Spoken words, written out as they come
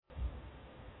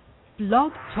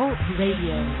Blog Talk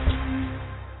Radio.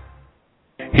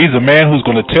 He's a man who's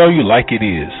going to tell you like it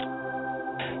is.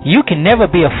 You can never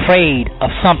be afraid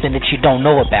of something that you don't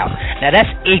know about. Now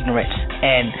that's ignorance,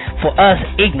 and for us,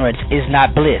 ignorance is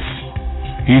not bliss.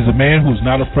 He's a man who's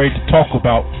not afraid to talk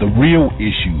about the real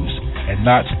issues and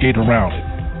not skate around it.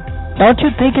 Don't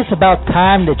you think it's about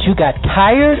time that you got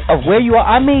tired of where you are?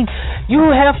 I mean,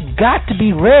 you have got to be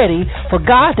ready for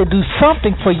God to do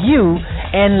something for you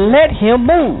and let Him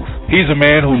move. He's a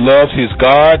man who loves his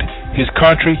God, his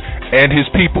country, and his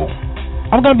people.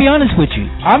 I'm going to be honest with you.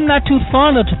 I'm not too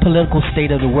fond of the political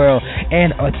state of the world,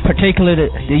 and particularly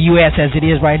the U.S. as it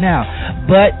is right now.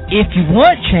 But if you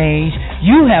want change,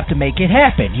 you have to make it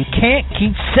happen. You can't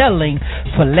keep settling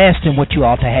for less than what you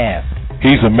ought to have.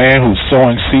 He's a man who's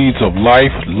sowing seeds of life,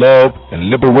 love,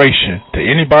 and liberation to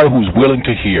anybody who's willing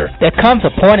to hear. There comes a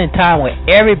point in time where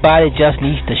everybody just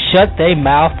needs to shut their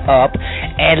mouth up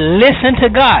and listen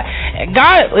to God. And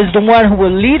God is the one who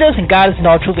will lead us, and God is in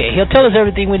all truth. He'll tell us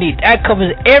everything we need. That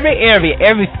covers every area,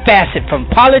 every facet, from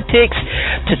politics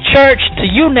to church to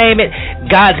you name it.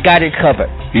 God's got it covered.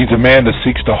 He's a man that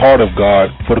seeks the heart of God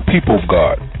for the people of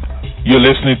God. You're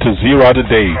listening to Zero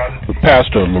Today with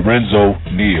Pastor Lorenzo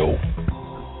Neal.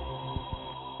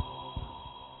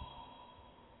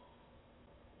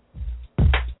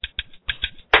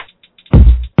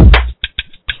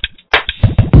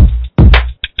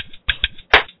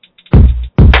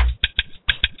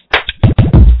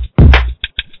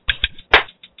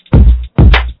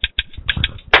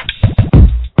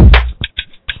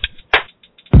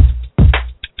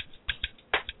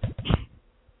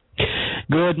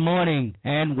 Good morning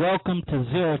and welcome to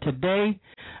Zero Today.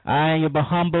 I am your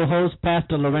humble host,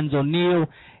 Pastor Lorenzo Neal,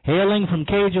 hailing from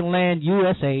Cajun Land,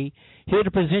 USA, here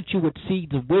to present you with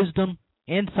seeds of wisdom,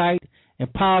 insight,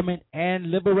 empowerment,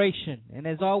 and liberation. And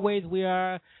as always,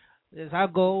 it's our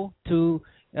goal to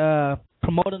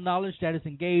promote a knowledge that is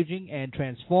engaging and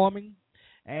transforming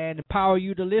and empower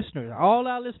you, the listeners, all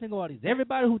our listening audience,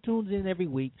 everybody who tunes in every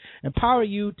week, empower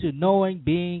you to knowing,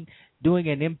 being, doing,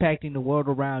 and impacting the world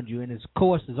around you. And, of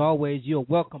course, as always, you're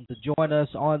welcome to join us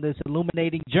on this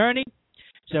illuminating journey.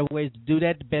 Several ways to do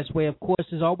that. The best way, of course,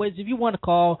 is always, if you want to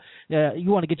call,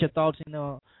 you want to get your thoughts in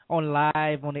on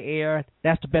live, on the air,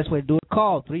 that's the best way to do it.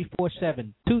 Call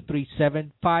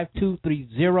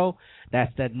 347-237-5230.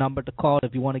 That's that number to call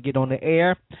if you want to get on the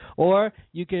air. Or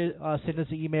you can send us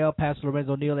an email,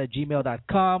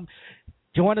 pastorlorenzoneal@gmail.com.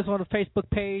 Join us on the Facebook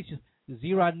page,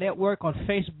 Zero Network on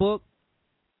Facebook.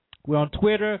 We're on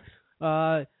Twitter.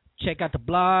 Check out the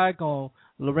blog on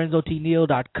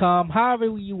LorenzoTNeal.com.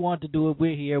 However you want to do it,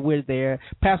 we're here. We're there.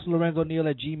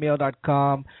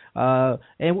 PastorLorenzoNeal@gmail.com. And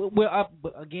we're up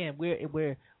again.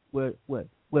 We're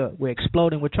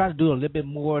exploding. We're trying to do a little bit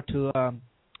more to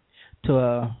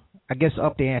I guess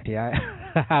up the ante,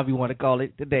 however you want to call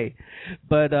it today.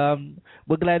 But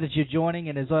we're glad that you're joining.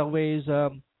 And as always,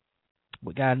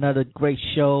 we got another great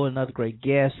show, another great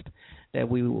guest that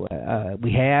we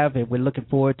have, and we're looking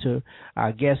forward to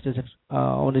our guest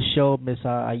on the show, Miss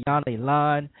Ayana,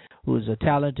 Elon, who is a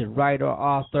talented writer,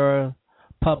 author,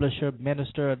 publisher,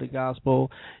 minister of the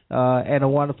gospel, and a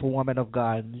wonderful woman of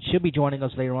God. And she'll be joining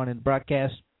us later on in the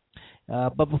broadcast.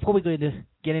 But before we get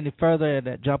any further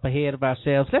and jump ahead of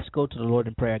ourselves, let's go to the Lord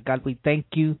in prayer. God, we thank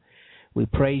you, we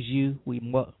praise you, we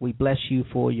bless you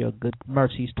for your good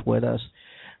mercies toward us.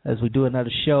 As we do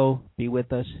another show, be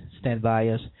with us, stand by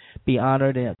us, be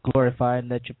honored and glorified,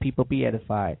 and let your people be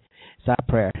edified. It's our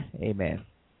prayer. Amen.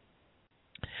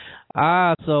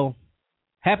 So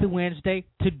happy Wednesday.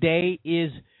 Today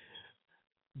is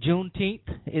Juneteenth.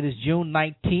 It is June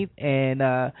 19th,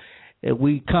 and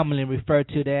we commonly refer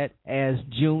to that as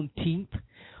Juneteenth.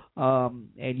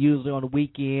 And usually on the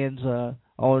weekends,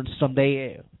 on some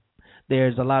day,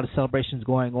 there's a lot of celebrations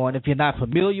going on. If you're not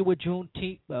familiar with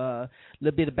Juneteenth, a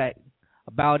little bit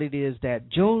about it is that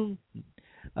June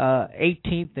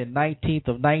 18th and 19th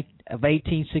of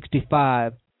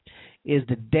 1865 is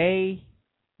the day,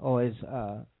 or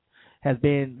has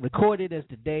been recorded as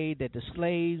the day that the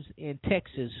slaves in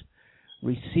Texas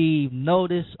received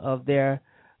notice of their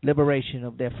liberation,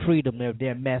 of their freedom, of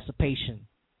their emancipation.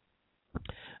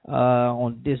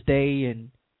 On this day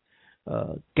in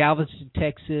Galveston,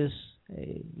 Texas,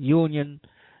 a Union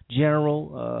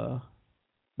general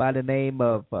by the name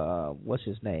of,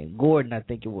 Gordon, I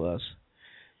think it was.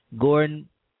 Gordon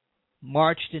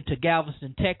marched into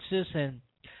Galveston, Texas, and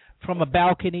from a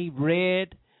balcony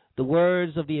read the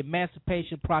words of the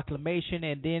Emancipation Proclamation,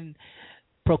 and then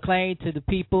proclaimed to the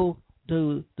people,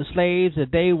 to the slaves,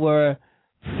 that they were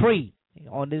free.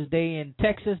 On this day in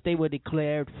Texas, they were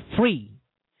declared free.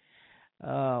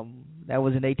 That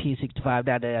was in 1865.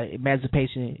 Now, the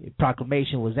Emancipation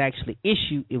Proclamation was actually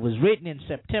issued. It was written in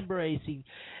September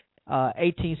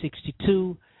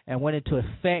 1862 and went into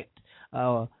effect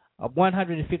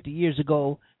 150 years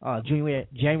ago,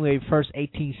 January 1st,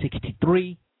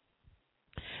 1863.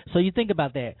 So you think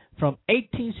about that. From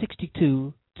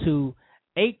 1862 to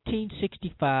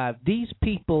 1865, these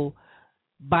people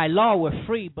by law were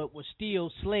free but were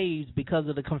still slaves because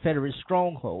of the Confederate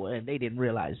stronghold, and they didn't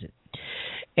realize it.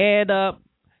 And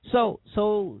so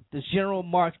the general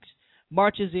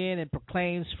marches in and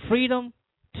proclaims freedom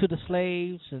to the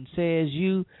slaves and says,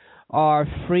 "You are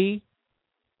free."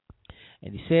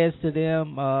 And he says to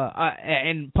them,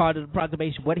 and part of the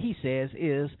proclamation, what he says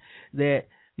is that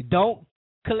don't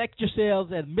collect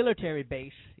yourselves at a military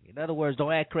base. In other words,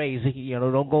 don't act crazy.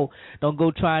 Don't go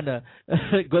trying to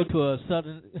go to a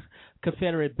Southern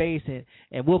Confederate base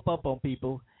and whoop up on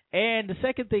people. And the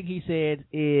second thing he said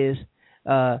is,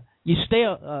 you stay.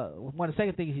 One of the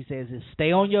second things he says is,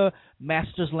 stay on your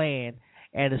master's land,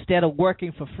 and instead of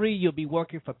working for free, you'll be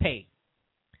working for pay.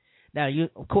 Now,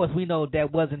 of course, we know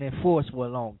that wasn't enforced for a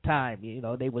long time. They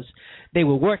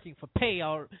were working for pay,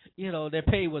 or their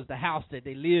pay was the house that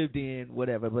they lived in,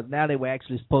 whatever. But now they were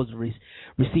actually supposed to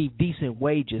receive decent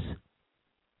wages,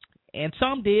 and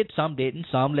some did, some didn't,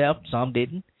 some left, some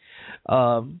didn't.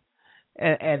 And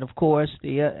of course,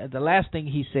 the last thing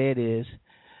he said is,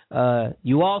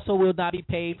 you also will not be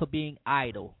paid for being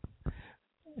idle.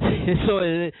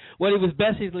 So what he was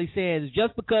basically saying is,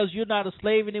 just because you're not a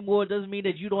slave anymore doesn't mean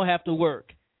that you don't have to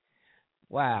work.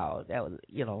 Wow, that was,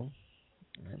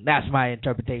 that's my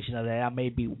interpretation of that. I may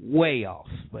be way off,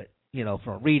 but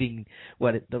from reading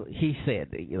what he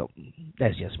said,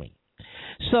 that's just me.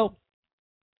 So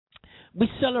we're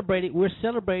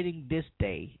celebrating this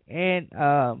day, and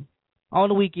on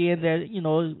the weekend there,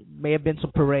 may have been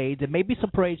some parades. There may be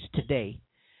some parades today.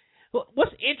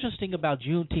 What's interesting about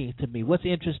Juneteenth to me, what's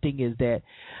interesting is that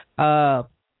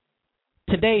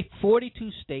today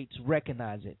 42 states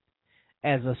recognize it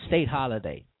as a state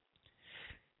holiday.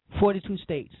 42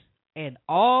 states. And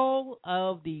all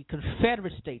of the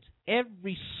Confederate states,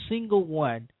 every single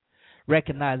one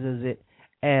recognizes it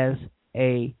as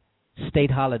a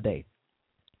state holiday.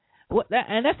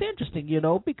 And that's interesting,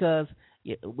 because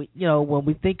when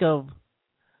we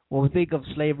think of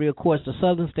slavery, of course, the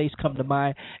southern states come to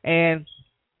mind, and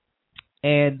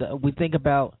we think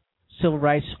about civil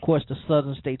rights, of course, the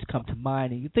southern states come to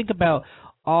mind, and you think about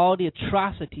all the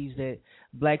atrocities that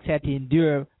blacks had to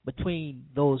endure between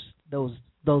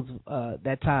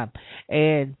that time.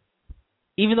 And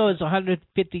even though it's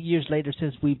 150 years later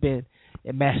since we've been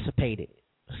emancipated,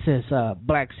 since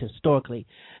blacks historically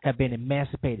have been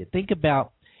emancipated, think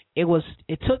about it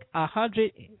took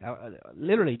 100,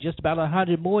 literally just about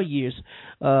 100 more years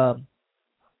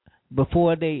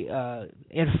before they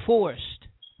enforced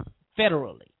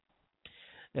federally.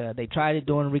 They tried it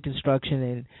during Reconstruction,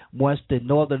 and once the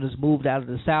Northerners moved out of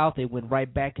the South, they went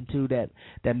right back into that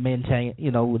mentality.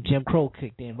 When Jim Crow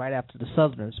kicked in right after the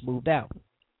Southerners moved out.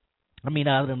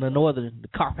 Out of the Northern, the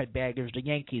carpetbaggers, the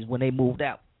Yankees, when they moved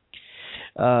out,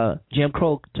 Jim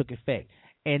Crow took effect.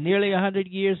 And nearly 100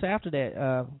 years after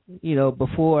that,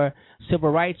 before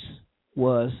civil rights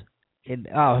was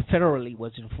federally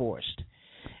was enforced.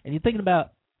 And you're thinking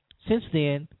about, since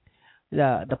then,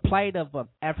 the plight of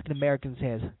African Americans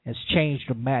has changed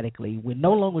dramatically. We're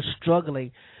no longer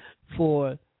struggling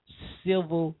for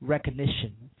civil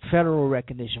recognition, federal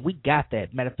recognition. We got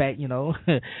that. Matter of fact,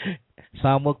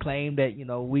 some will claim that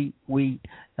we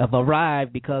have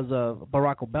arrived because of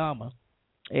Barack Obama.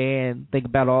 And think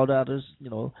about all the others,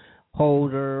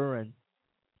 Holder and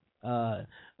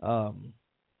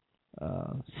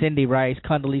Cindy Rice,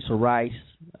 Condoleezza Rice,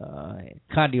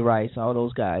 Condi Rice, all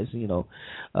those guys, who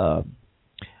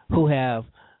have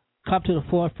come to the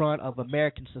forefront of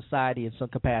American society in some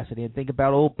capacity. And think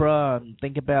about Oprah, and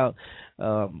think about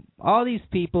all these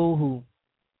people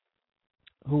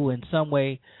who in some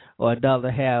way or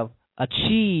another have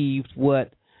achieved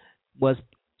what was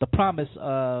the promise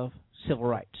of civil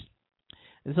rights.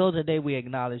 And so today we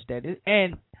acknowledge that,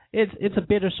 and it's a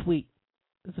bittersweet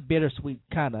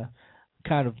kind of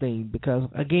thing, because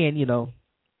again,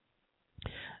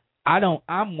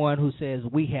 I'm one who says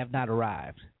we have not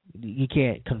arrived. You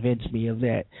can't convince me of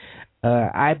that.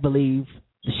 I believe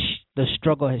the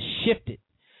struggle has shifted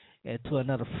to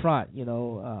another front.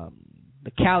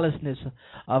 The callousness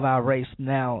of our race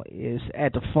now is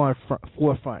at the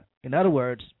forefront. In other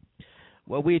words,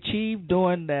 what we achieved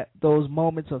during those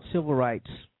moments of civil rights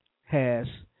has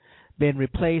been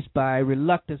replaced by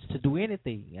reluctance to do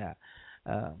anything.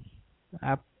 Our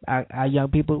young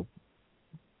people,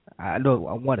 I don't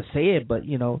I want to say it, but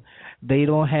they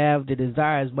don't have the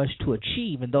desire as much to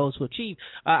achieve. And those who achieve,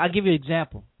 I'll give you an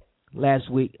example. Last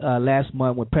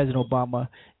month, when President Obama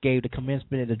gave the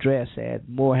commencement address at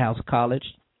Morehouse College,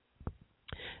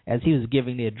 as he was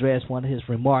giving the address, one of his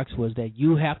remarks was that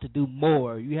you have to do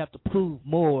more, you have to prove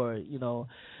more,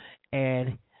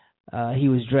 and he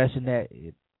was addressing that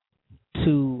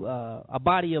to a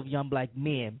body of young black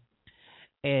men.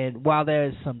 And while there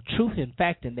is some truth in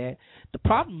fact in that, the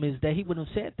problem is that he wouldn't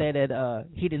have said that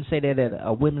he didn't say that at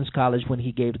a women's college when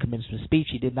he gave the commencement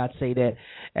speech. He did not say that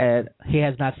he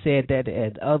has not said that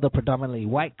at other predominantly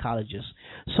white colleges.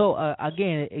 So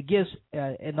again, it gives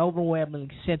an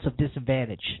overwhelming sense of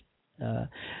disadvantage,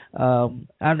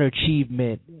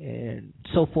 underachievement, and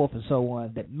so forth and so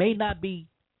on that may not be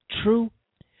true.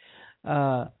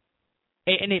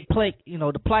 And it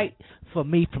the plight for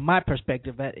me, from my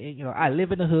perspective, I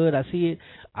live in the hood. I see it.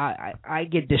 I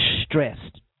get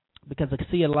distressed because I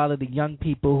see a lot of the young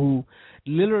people who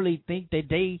literally think that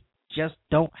they just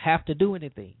don't have to do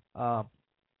anything.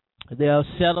 They'll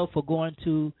settle for going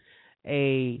to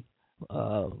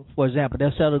for example,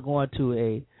 they'll settle going to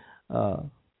a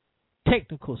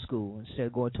technical school instead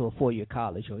of going to a 4-year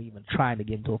college or even trying to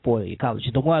get into a 4-year college.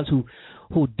 The ones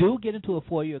who do get into a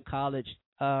 4-year college,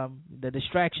 the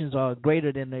distractions are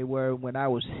greater than they were when I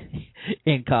was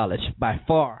in college by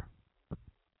far,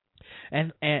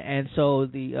 and so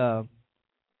the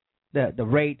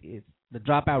rate is the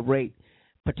dropout rate,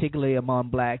 particularly among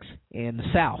blacks in the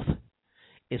South,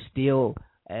 is still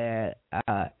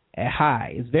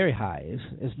high. It's very high.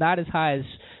 It's not as high as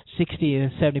 60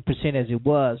 and 70% as it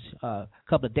was a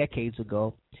couple of decades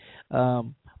ago,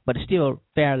 but it's still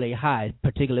fairly high,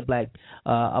 particularly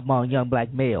among young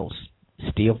black males.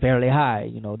 Still fairly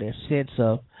high. Their sense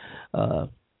of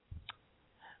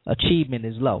achievement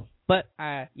is low. But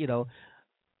I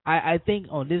think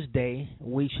on this day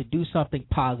we should do something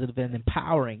positive and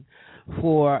empowering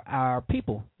for our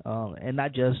people, and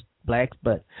not just blacks,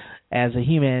 but as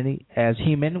humanity,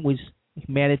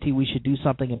 we should do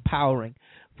something empowering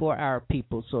for our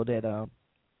people so that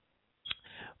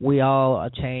we all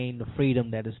attain the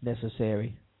freedom that is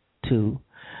necessary to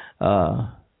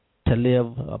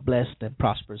live a blessed and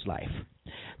prosperous life.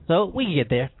 So we can get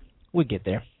there. We get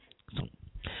there. So,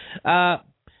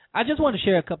 I just want to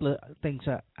share a couple of things.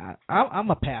 I'm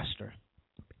a pastor,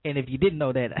 and if you didn't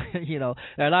know that, there are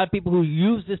a lot of people who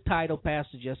use this title,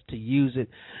 pastor, just to use it,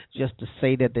 just to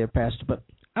say that they're pastor. But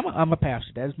I'm a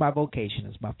pastor. That is my vocation.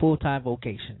 It's my full-time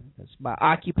vocation. It's my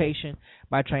occupation,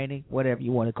 my training, whatever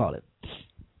you want to call it.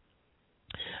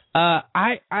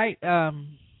 I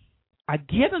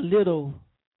get a little.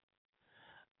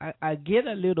 I get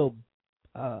a little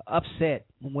upset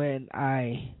when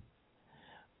I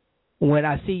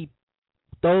see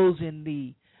those in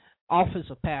the office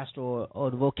of pastor or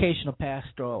the vocation of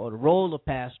pastor or the role of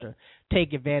pastor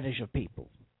take advantage of people.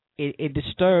 It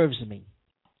disturbs me.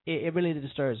 It really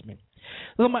disturbs me.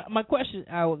 So my question,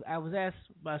 I was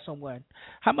asked by someone,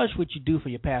 how much would you do for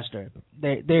your pastor?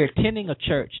 They're attending a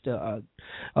church.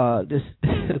 This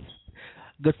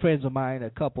good friends of mine, a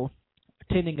couple,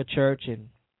 attending a church, and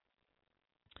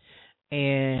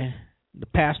the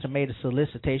pastor made a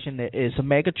solicitation. It's a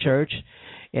mega church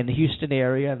in the Houston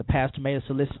area. The pastor made a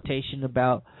solicitation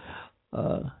about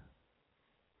a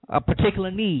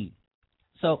particular need.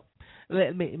 So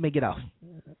let me get off.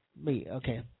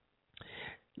 Okay.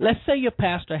 Let's say your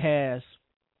pastor has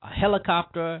a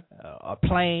helicopter, a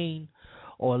plane,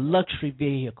 or a luxury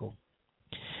vehicle.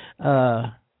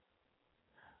 Do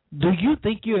you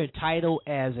think you're entitled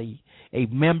as a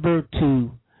member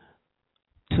to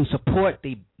support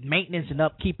the maintenance and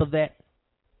upkeep of that?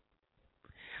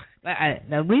 Now,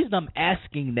 the reason I'm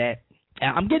asking that,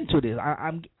 I'm getting to this.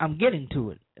 I'm getting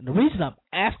to it. And the reason I'm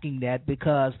asking that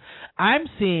because I'm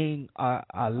seeing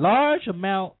a large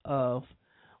amount of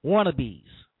wannabes.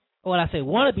 When I say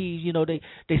wannabes,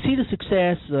 they see the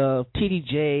success of T.D.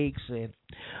 Jakes and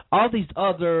all these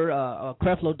other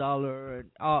Creflo Dollar and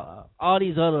all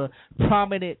these other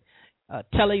prominent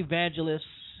televangelists,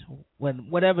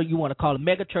 whatever you want to call them,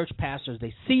 mega church pastors.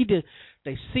 They see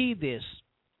this,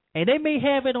 and they may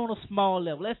have it on a small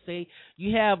level. Let's say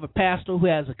you have a pastor who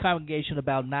has a congregation of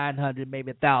about 900,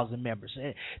 maybe 1,000 members.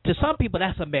 To some people,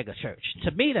 that's a mega church.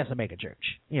 To me, that's a mega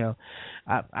church.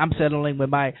 I'm settling with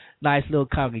my nice little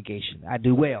congregation. I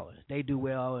do well. They do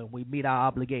well, and we meet our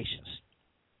obligations.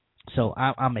 So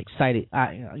I'm excited.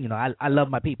 I love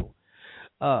my people.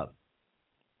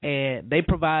 and they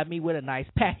provide me with a nice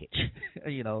package,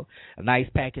 a nice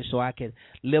package so I can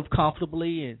live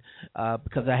comfortably and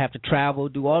because I have to travel,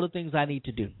 do all the things I need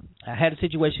to do. I had a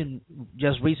situation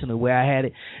just recently where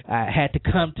I had to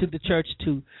come to the church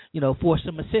to, for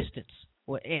some assistance.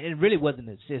 Well, and it really wasn't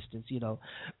assistance,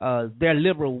 they're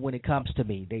liberal when it comes to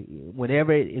me.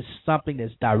 Whenever it is something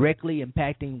that's directly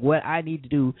impacting what I need to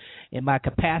do in my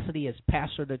capacity as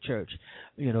pastor of the church,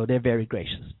 they're very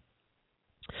gracious.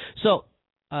 So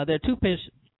there are two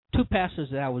pastors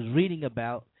that I was reading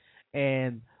about,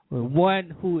 and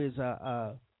one who is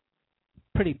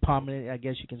pretty prominent, I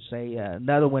guess you can say.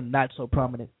 Another one not so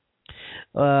prominent.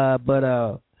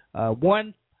 But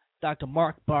one, Dr.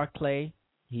 Mark Barclay.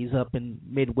 He's up in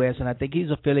Midwest, and I think he's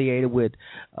affiliated with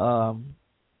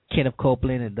Kenneth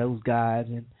Copeland and those guys.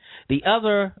 And the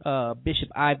other, Bishop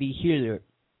Ivy Hilliard,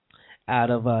 out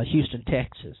of Houston,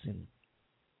 Texas, and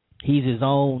he's his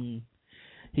own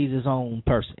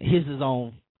person. He's his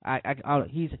own.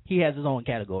 He has his own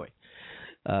category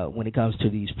when it comes to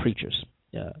these preachers,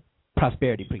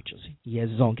 prosperity preachers. He has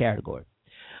his own category.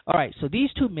 All right, so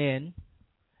these two men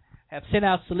have sent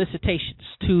out solicitations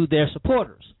to their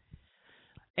supporters.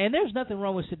 And there's nothing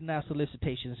wrong with sending out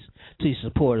solicitations to your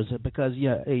supporters because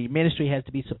a ministry has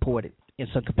to be supported in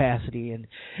some capacity, and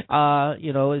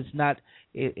it's not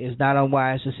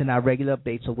unwise to send out regular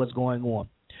updates of what's going on.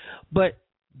 But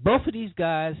both of these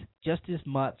guys just this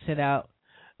month sent out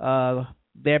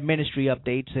their ministry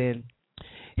updates, and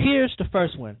here's the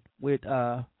first one with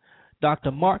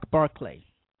Dr. Mark Barclay.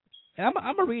 And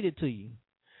I'm gonna read it to you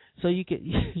so you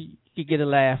can get a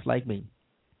laugh like me.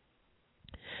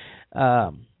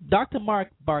 Dr.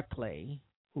 Mark Barclay,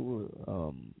 who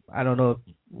I don't know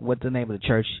what the name of the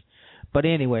church, but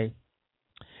anyway,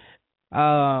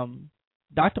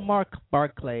 Dr. Mark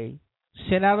Barclay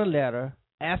sent out a letter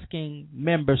asking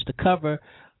members to cover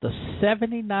the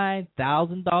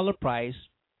 $79,000 price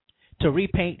to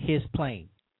repaint his plane,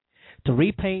 to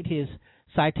repaint his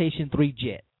Citation 3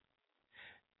 jet.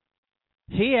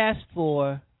 He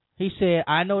said,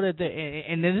 I know that,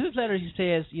 and in this letter he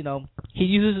says, he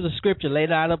uses the scripture, lay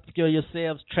out up for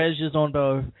yourselves treasures on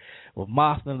the where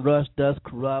moth and rust does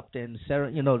corrupt, and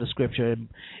the scripture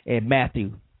in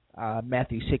Matthew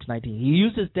 6:19. He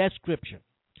uses that scripture,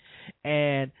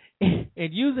 and in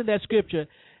using that scripture,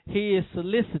 he is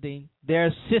soliciting their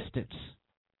assistance.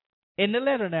 In the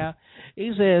letter now,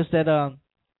 he says that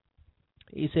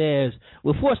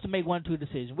we're forced to make one or two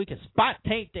decisions. We can spot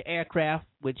paint the aircraft,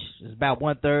 which is about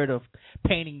 1/3 of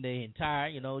painting the entire,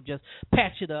 just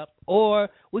patch it up, or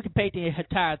we can paint the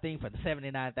entire thing for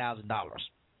 $79,000.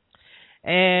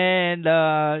 And,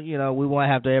 we won't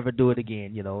have to ever do it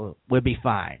again. We'll be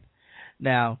fine.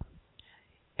 Now,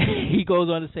 he goes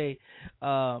on to say,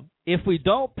 if we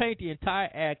don't paint the entire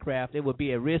aircraft, there will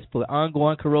be a risk for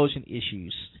ongoing corrosion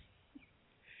issues.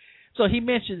 So he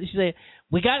said,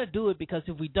 we got to do it because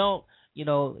if we don't,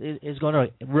 it's going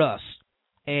to rust.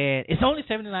 And it's only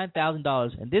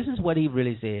 $79,000. And this is what he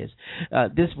really says.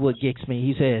 This is what gets me.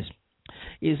 He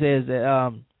says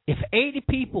that if 80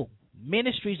 people,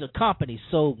 ministries, or companies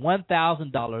sold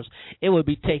 $1,000, it would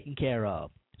be taken care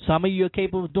of. Some of you are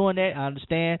capable of doing that. I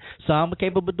understand. Some are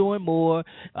capable of doing more.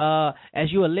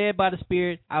 As you are led by the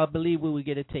Spirit, I believe we will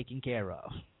get it taken care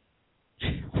of.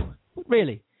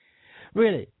 Really.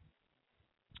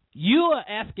 You are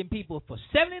asking people for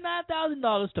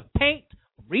 $79,000 to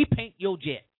repaint your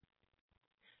jet.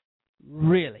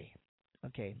 Really?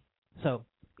 Okay. So,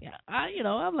 yeah,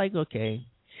 I'm like, okay.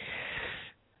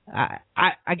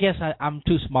 I guess I'm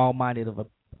too small-minded of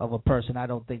a person. I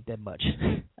don't think that much.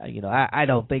 I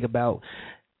don't think about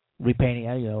repainting.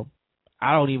 I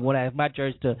don't even want to ask my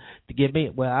church to give me.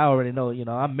 Well, I already know.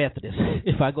 I'm Methodist.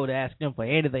 If I go to ask them for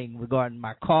anything regarding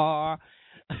my car.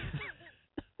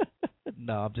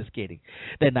 No, I'm just kidding.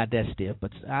 They're not that stiff,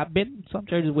 but I've been in some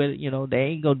churches where, they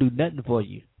ain't going to do nothing for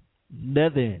you.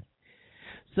 Nothing.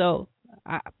 So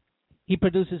he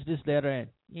produces this letter, and,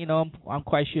 I'm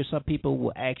quite sure some people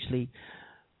will actually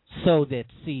sow that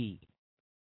seed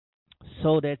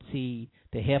to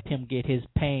help him get his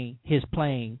plane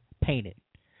painted.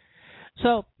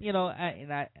 So,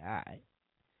 I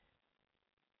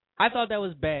thought that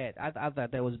was bad. I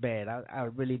thought that was bad. I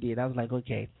really did. I was like,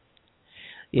 okay.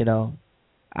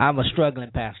 I'm a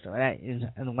struggling pastor,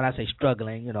 and when I say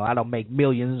struggling, I don't make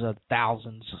millions or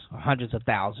thousands, or hundreds of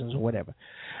thousands, or whatever.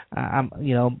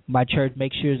 My church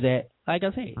makes sure that, like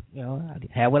I say, I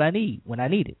have what I need when I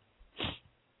need it.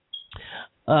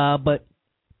 But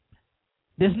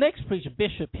this next preacher,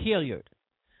 Bishop Hilliard,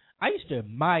 I used to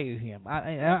admire him.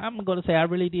 I'm going to say I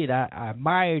really did. I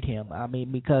admired him. I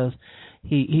mean, because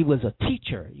he was a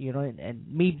teacher, you know, and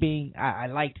me being, I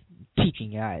liked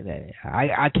teaching.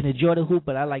 I can enjoy the hoop,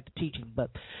 but I like the teaching. But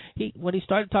when he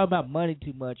started talking about money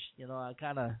too much, you know, I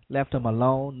kind of left him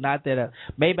alone. Not that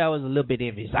maybe I was a little bit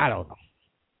envious. I don't know.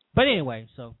 But anyway,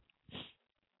 so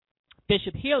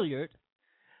Bishop Hilliard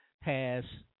has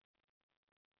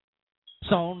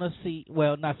sown a seed.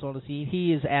 Well, not sown a seed.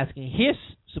 He is asking his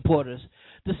supporters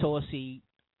to sow a seed.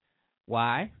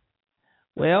 Why?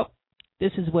 Well,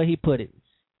 this is where he put it.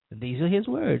 And these are his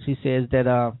words. He says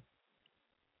that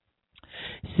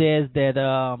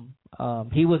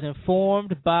he was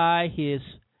informed by his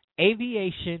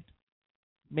aviation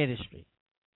ministry.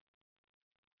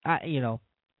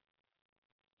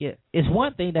 It's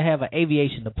one thing to have an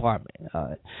aviation department.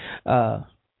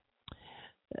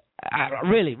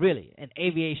 Really, an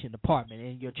aviation department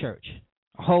in your church.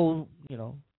 A whole,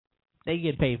 they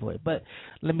get paid for it. But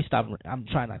let me stop. I'm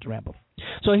trying not to ramble.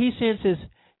 So he sends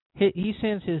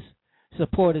his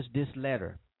supporters this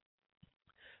letter.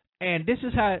 And this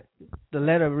is how the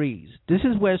letter reads. This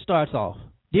is where it starts off.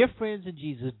 Dear friends in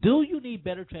Jesus, do you need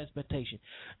better transportation?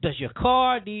 Does your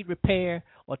car need repair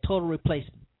or total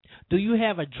replacement? Do you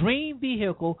have a dream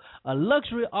vehicle, a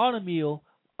luxury automobile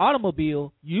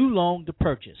you long to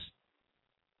purchase?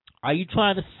 Are you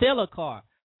trying to sell a car,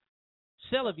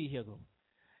 sell a vehicle?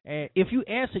 And if you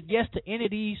answered yes to any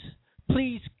of these,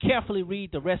 please carefully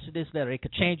read the rest of this letter. It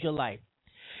could change your life.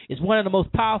 It's one of the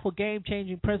most powerful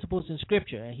game-changing principles in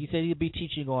Scripture, and he said he'll be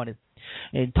teaching on it.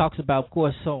 And he talks about, of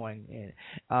course, sowing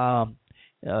and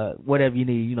whatever you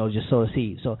need, just sow a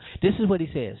seed. So this is what he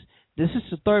says. This is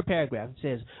the third paragraph. It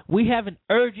says, we have an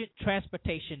urgent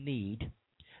transportation need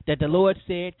that the Lord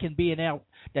said could be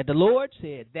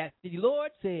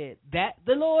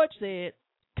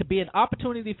an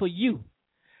opportunity for you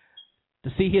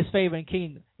to see His favor and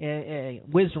kingdom and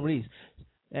wisdom release.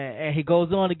 And he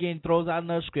goes on again, throws out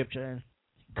another scripture,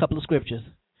 a couple of scriptures.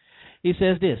 He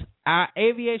says this: our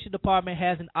aviation department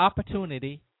has an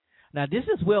opportunity. Now, this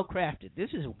is well crafted.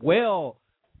 This is well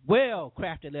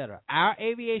crafted letter. Our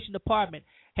aviation department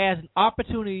has an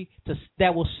opportunity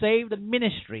that will save the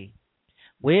ministry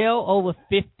well over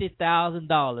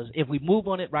 $50,000 if we move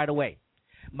on it right away.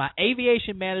 My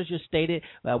aviation manager stated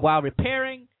while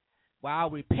repairing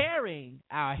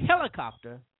our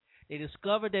helicopter, they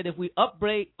discovered that if we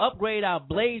upgrade our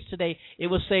blades today, it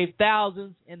will save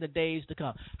thousands in the days to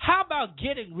come. How about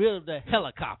getting rid of the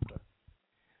helicopter?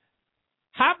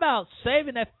 How about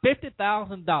saving that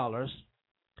 $50,000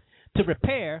 to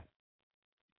repair?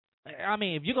 I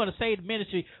mean, if you're going to save the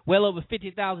ministry well over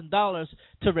 $50,000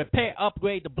 to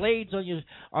upgrade the blades on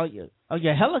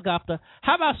your helicopter,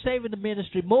 how about saving the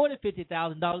ministry more than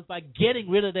 $50,000 by getting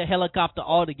rid of the helicopter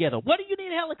altogether? What do you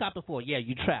need a helicopter for? Yeah,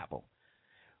 you travel.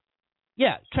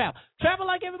 Yeah, travel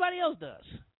like everybody else does.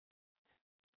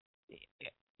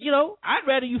 I'd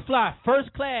rather you fly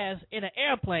first class in an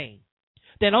airplane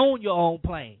than own your own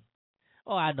plane.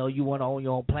 Oh, I know you want to own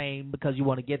your own plane because you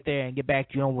want to get there and get back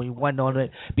to your own when you want to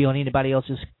be on anybody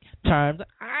else's terms.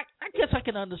 I guess I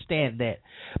can understand that.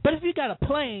 But if you got a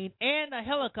plane and a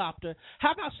helicopter,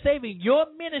 how about saving your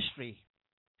ministry?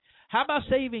 How about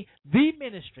saving the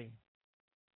ministry?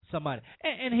 Somebody.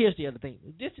 And here's the other thing.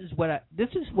 This is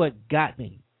what got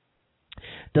me.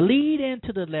 The lead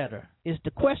into the letter is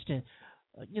the question,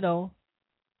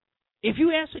 if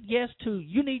you answered yes to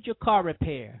you need your car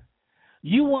repair,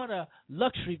 you want a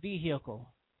luxury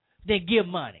vehicle, then give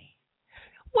money.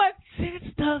 What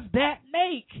sense does that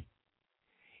make?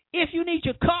 If you need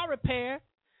your car repair,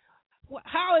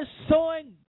 how is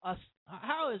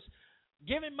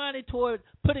giving money toward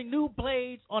putting new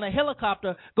blades on a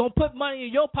helicopter going to put money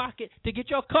in your pocket to get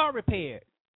your car repaired?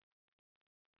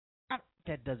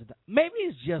 That doesn't. Maybe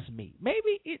it's just me.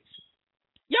 Maybe it's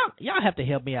y'all have to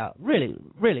help me out. Really,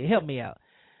 really help me out.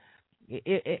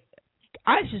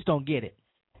 I just don't get it.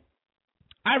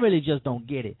 I really just don't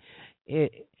get it.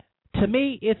 To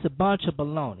me, it's a bunch of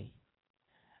baloney.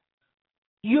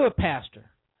 You're a pastor.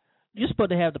 You're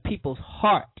supposed to have the people's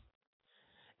heart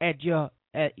at the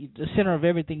center of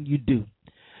everything you do.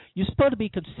 You're supposed to be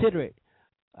considerate.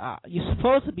 You're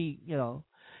supposed to be,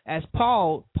 as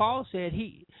Paul said,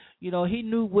 he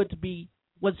knew what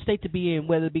state to be in,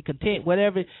 whether to be content,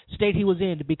 whatever state he was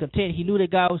in, to be content. He knew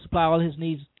that God would supply all his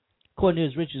needs according to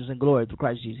his riches and glory through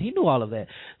Christ Jesus. He knew all of that.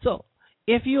 So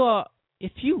if you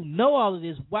know all of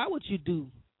this, why would you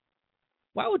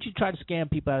try to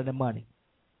scam people out of their money?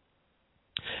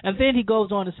 And then he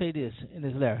goes on to say this in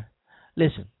his letter.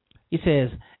 Listen, he says,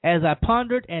 as I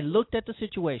pondered and looked at the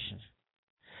situation,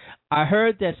 I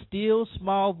heard that still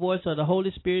small voice of the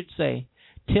Holy Spirit say,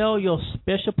 tell your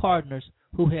special partners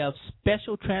who have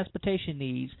special transportation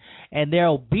needs and their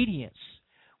obedience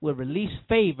will release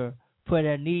favor for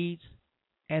their needs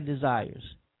and desires.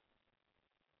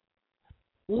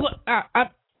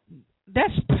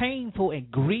 That's painful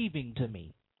and grieving to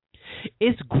me.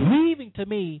 It's grieving to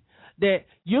me that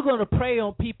you're going to pray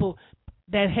on people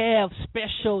that have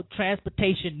special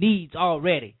transportation needs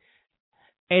already.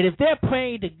 And if they're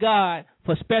praying to God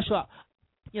for special,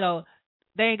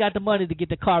 they ain't got the money to get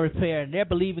the car repaired, and they're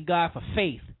believing God for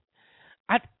faith.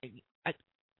 Let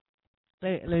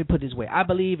me put it this way. I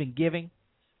believe in giving.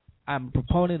 I'm a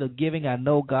proponent of giving. I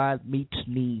know God meets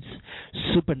needs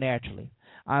supernaturally.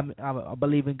 I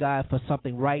believe in God for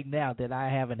something right now that I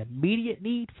have an immediate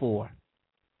need for.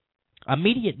 I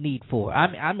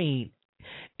mean,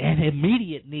 an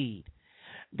immediate need.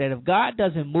 That if God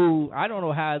doesn't move, I don't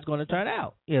know how it's going to turn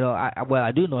out.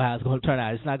 I do know how it's going to turn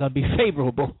out. It's not going to be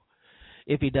favorable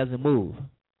if He doesn't move.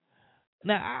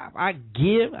 Now, I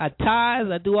give, I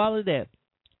tithe, I do all of that.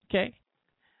 Okay?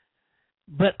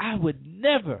 But I would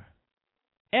never,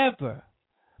 ever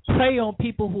pray on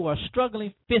people who are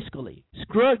struggling fiscally,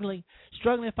 struggling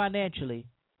financially,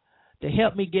 to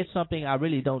help me get something I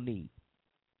really don't need.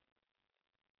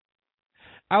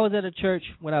 I was at a church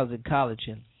when I was in college,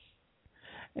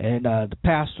 and the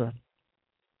pastor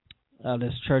of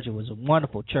this church, it was a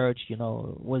wonderful church. It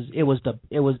was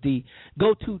the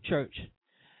go-to church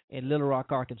in Little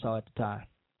Rock, Arkansas at the time.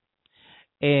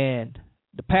 And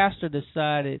the pastor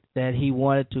decided that he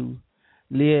wanted to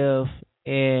live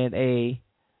in a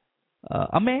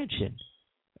mansion,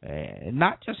 and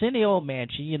not just any old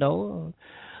mansion. He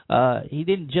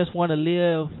didn't just want to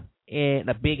live in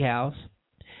a big house.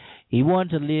 He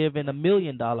wanted to live in $1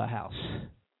 million house.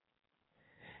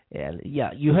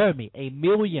 Yeah, you heard me, $1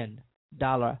 million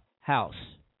house.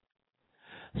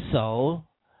 So,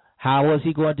 how was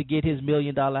he going to get his $1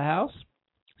 million house?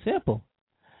 Simple.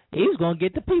 He was going to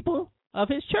get the people of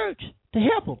his church to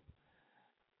help him.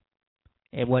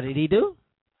 And what did he do?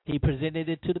 He presented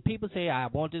it to the people, say, I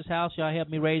want this house, y'all help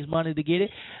me raise money to get it.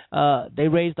 They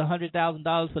raised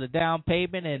 $100,000 for the down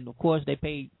payment, and of course they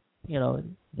paid,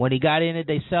 when he got in it,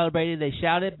 they celebrated, they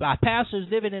shouted, my pastor's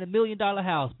living in $1 million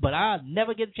house, but I'll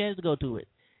never get a chance to go to it.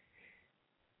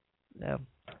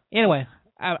 Anyway,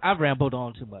 I've rambled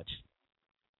on too much.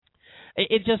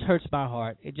 It just hurts my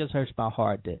heart. It just hurts my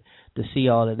heart to see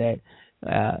all of that,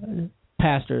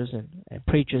 pastors and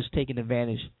preachers taking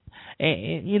advantage.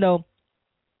 And now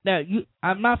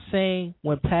I'm not saying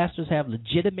when pastors have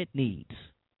legitimate needs,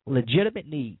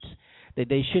 that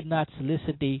they should not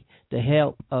solicit the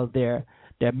help of their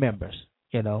members.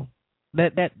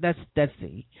 That's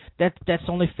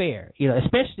only fair.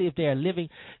 Especially if they are living.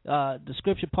 The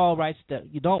scripture, Paul writes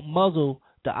that you don't muzzle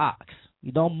the ox.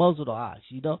 You don't muzzle the ox.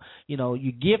 You don't.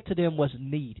 You give to them what's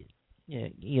needed.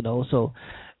 So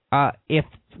if,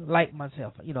 like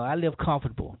myself, I live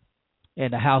comfortable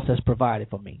in the house that's provided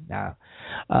for me now.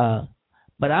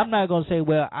 But I'm not going to say,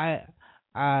 well, I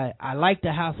like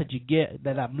the house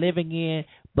that I'm living in,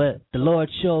 but the Lord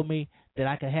showed me that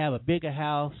I can have a bigger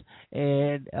house,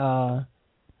 and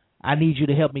I need you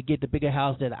to help me get the bigger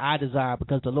house that I desire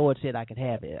because the Lord said I could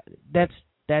have it. That's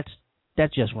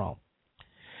just wrong.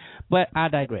 But I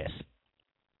digress.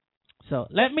 So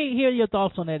let me hear your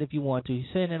thoughts on that if you want to.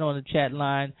 Send it on the chat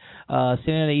line, send it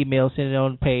an email, send it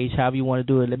on the page, however you want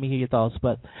to do it. Let me hear your thoughts.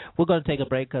 But we're going to take a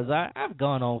break because I've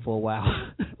gone on for a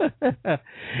while.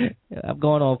 I've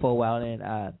gone on for a while, and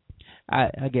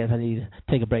I guess I need to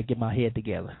take a break, get my head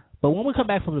together. But when we come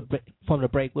back from the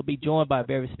break, we'll be joined by a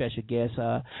very special guest,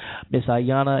 Miss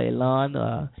Ayana,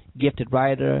 Elon, gifted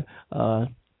writer,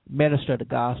 minister of the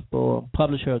gospel,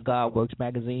 publisher of God Works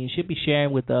magazine. She'll be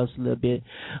sharing with us a little bit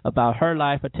about her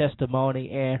life, her testimony,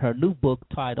 and her new book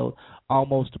titled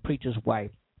Almost a Preacher's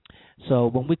Wife. So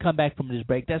when we come back from this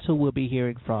break, that's who we'll be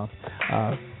hearing from.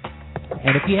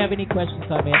 And if you have any questions,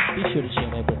 comments, be sure to share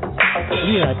them with us. We'll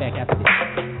be right back after this.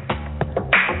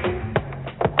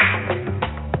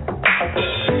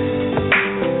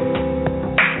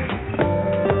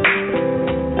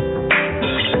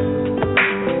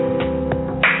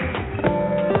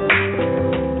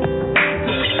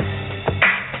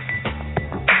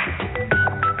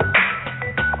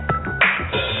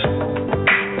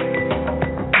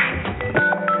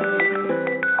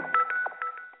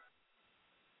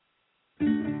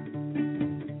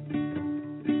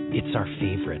 It's our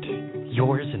favorite,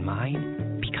 yours and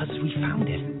mine, because we found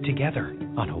it together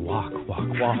on a walk, love to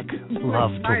walk,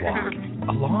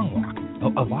 a long walk,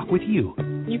 a walk with you,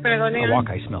 You better go a walk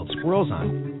I smelled squirrels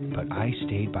on, but I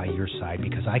stayed by your side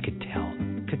because I could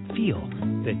feel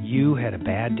that you had a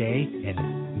bad day,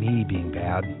 and me being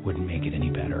bad wouldn't make it any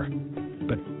better.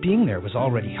 But being there was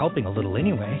already helping a little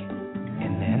anyway.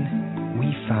 And then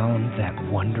we found that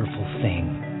wonderful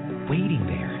thing waiting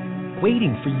there,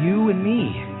 waiting for you and me.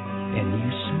 And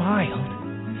you smiled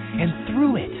and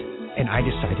threw it. And I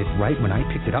decided right when I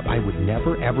picked it up I would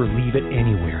never, ever leave it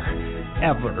anywhere.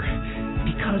 Ever.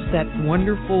 Because that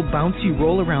wonderful bouncy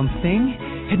roll-around thing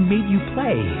had made you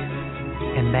play.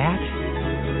 And that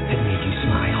had made you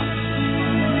smile.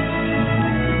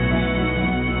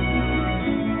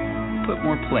 Put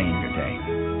more play in your day.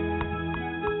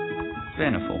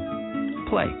 Vaniful.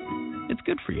 Play. It's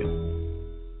good for you.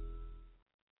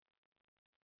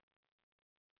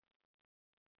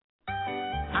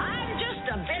 I'm just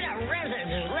a bit of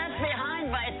residue left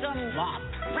behind by some mop.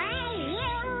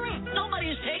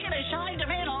 Nobody's taken a shine to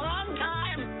me in a long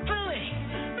time. Really.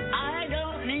 I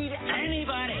don't need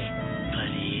anybody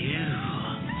but you.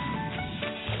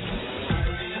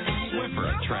 Swiffer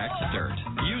attracts dirt.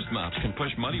 Used mops can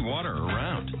push muddy water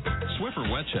around. Swiffer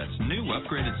WetJet's new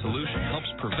upgraded solution helps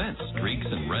prevent streaks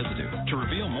and residue to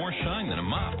reveal more shine than a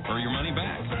mop or your money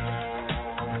back.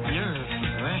 You're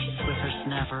fresh, Swiffer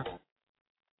Snapper.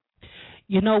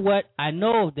 You know what? I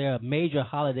know there are major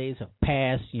holidays have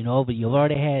passed, but you've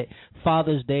already had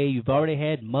Father's Day, you've already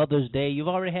had Mother's Day, you've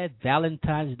already had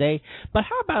Valentine's Day. But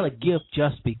how about a gift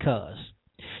just because?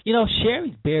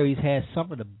 Sherry's Berries has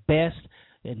some of the best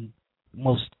and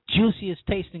most juiciest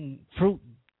tasting fruit,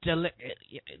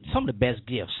 some of the best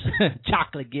gifts,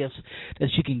 chocolate gifts that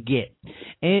you can get.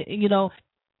 And,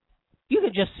 you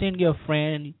can just send your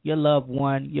friend, your loved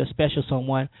one, your special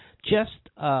someone, just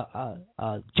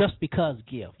because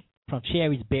gift from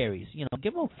Sherry's Berries.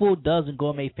 Give them a full dozen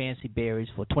gourmet fancy berries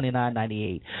for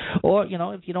 $29.98. Or,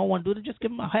 if you don't want to do it, just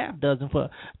give them a half dozen for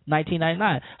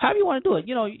 $19.99. However you want to do it.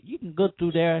 You can go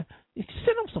through there.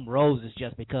 Send them some roses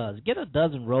just because. Get a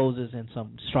dozen roses and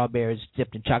some strawberries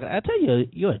dipped in chocolate. I tell you,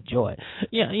 you'll enjoy it.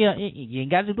 You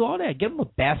ain't got to do all that. Give them a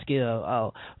basket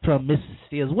from Mrs.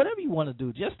 Sears, whatever you want to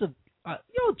do, just to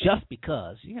just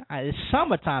because. It's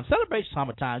summertime. Celebrate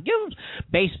summertime. Give them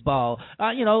baseball.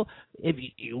 If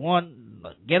you want,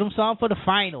 get them some for the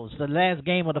finals, the last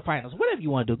game of the finals. Whatever you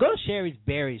want to do. Go to Sherry's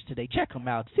Berries today. Check them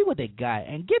out. See what they got.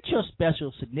 And get your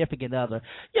special significant other,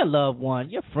 your loved one,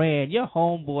 your friend, your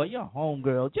homeboy, your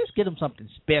homegirl. Just get them something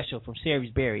special from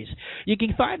Sherry's Berries. You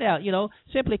can find out,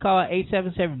 simply call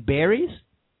 877-BERRIES.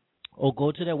 Or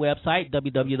go to their website,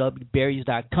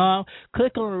 www.berries.com.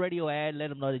 Click on the radio ad. Let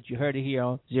them know that you heard it here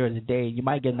on Zero Today. You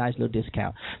might get a nice little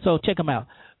discount. So check them out.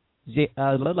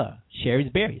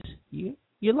 Sherry's Berries. You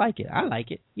like it. I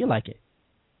like it. You like it.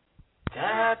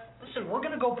 Dad, listen, we're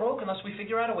going to go broke unless we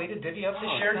figure out a way to divvy up the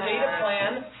shared data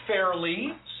plan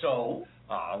fairly. So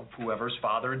whoever's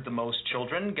fathered the most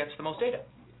children gets the most data.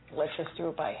 Let's just do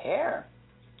it by hair.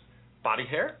 Body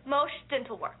hair? Most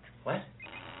dental work. What?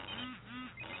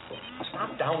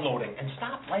 Stop downloading and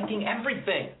stop liking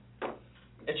everything.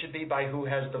 It should be by who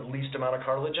has the least amount of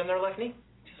cartilage in their left knee.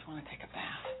 Just want to take a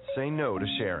bath. Say no to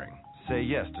sharing. Say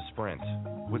yes to Sprint.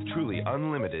 With truly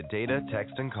unlimited data,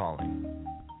 text, and calling.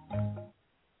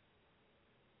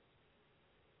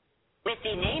 With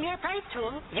the Name Your Price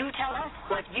tool, you tell us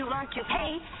what you want to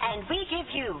pay, and we give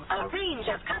you a range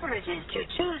of coverages to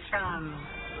choose from.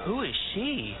 Who is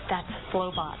she? That's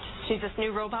Flowbot. She's this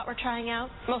new robot we're trying out,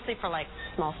 mostly for,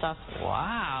 small stuff.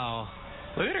 Wow.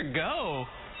 Look at her go.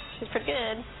 She's pretty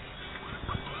good.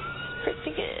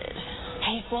 Pretty good.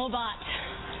 Hey, Flowbot.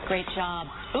 Great job.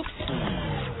 Oops.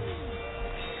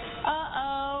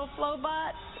 Uh-oh,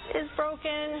 Flowbot is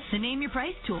broken. The Name Your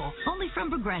Price tool, only from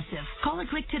Progressive. Call or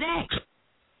click today.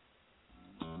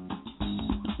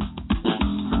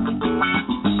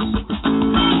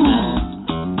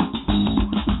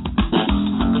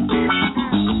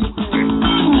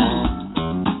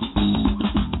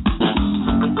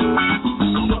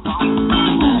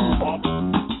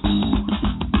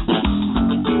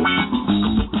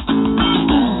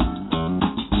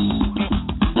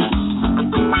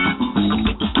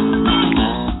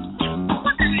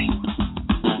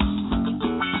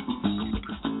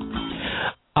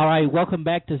 Welcome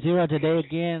back to Zero Today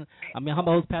again. I'm your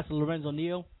humble host, Pastor Lorenzo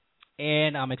Neal,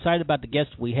 and I'm excited about the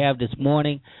guests we have this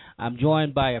morning. I'm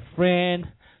joined by a friend,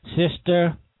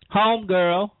 sister,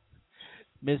 homegirl,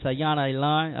 Miss Ayana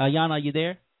Elon. Ayana, are you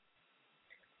there?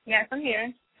 Yes, I'm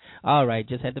here. All right,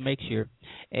 just had to make sure.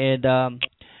 And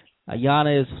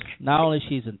Ayana is not only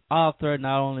she's an author,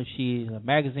 not only she's a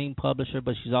magazine publisher,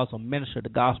 but she's also a minister of the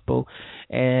gospel.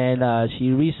 And she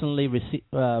recently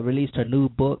released her new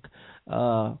book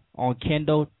on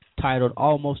Kindle titled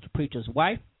Almost a Preacher's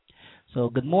Wife. So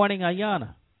good morning,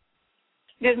 Ayana.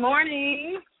 Good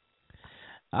morning.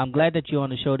 I'm glad that you're on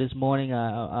the show this morning.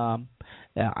 I'm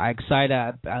excited.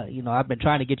 I've been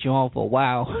trying to get you on for a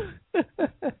while. Yes,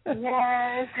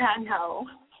 I know.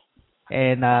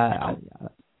 And I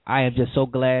am just so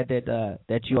glad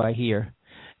that you are here.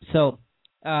 So,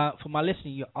 for my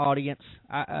listening audience,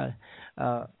 I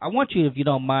want you, if you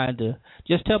don't mind, to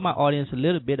just tell my audience a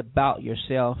little bit about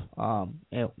yourself,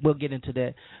 and we'll get into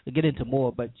that, get into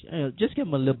more. But just give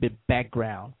them a little bit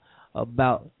background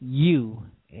about you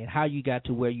and how you got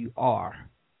to where you are.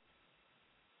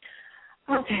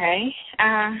 Okay.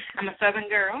 I'm a Southern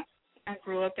girl. I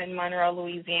grew up in Monroe,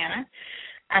 Louisiana.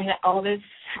 I'm the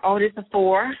oldest of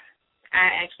four.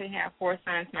 I actually have four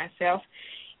sons myself,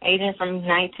 aging from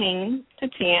 19 to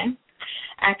 10.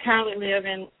 I currently live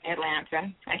in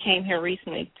Atlanta. I came here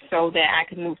recently so that I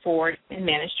could move forward in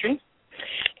ministry.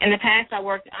 In the past, I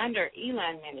worked under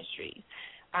Elon Ministries.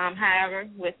 However,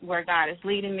 with where God is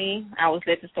leading me, I was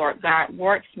led to start God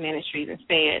Works Ministries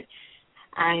instead.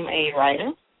 I'm a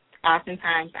writer.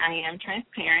 Oftentimes, I am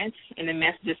transparent in the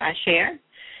messages I share.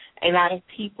 A lot of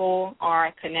people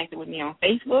are connected with me on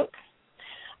Facebook.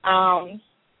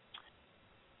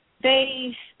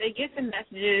 They get the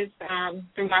messages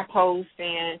through my posts,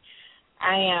 and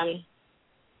I am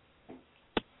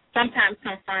sometimes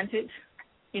confronted,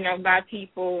 by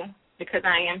people because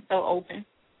I am so open.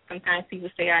 Sometimes people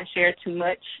say I share too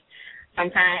much.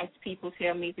 Sometimes people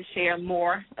tell me to share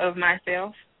more of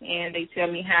myself, and they tell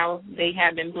me how they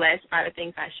have been blessed by the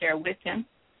things I share with them.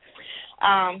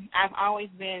 I've always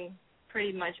been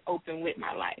pretty much open with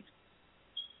my life.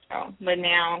 But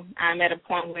now I'm at a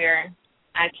point where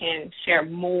I can share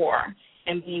more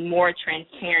and be more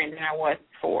transparent than I was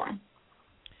before.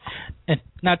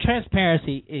 Now,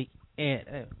 transparency,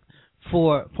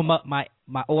 for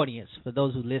my audience, for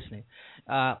those who are listening,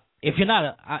 if you're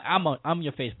not, I'm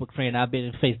your Facebook friend. I've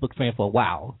been a Facebook friend for a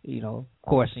while. Of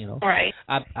course, Right.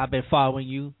 I've been following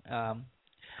you,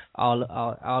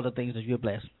 all the things that you're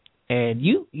blessed, and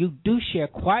you do share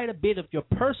quite a bit of your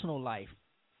personal life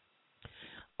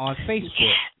on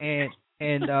Facebook, and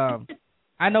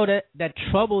I know that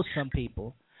troubles some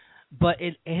people, but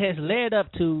it has led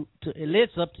up to it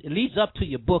leads up to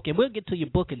your book, and we'll get to your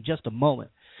book in just a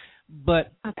moment.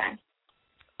 But okay.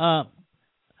 Why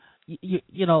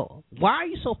are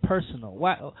you so personal?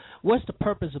 What's the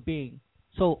purpose of being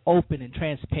so open and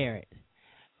transparent?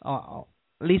 At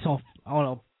least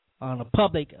on a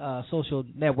public social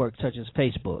network such as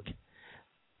Facebook.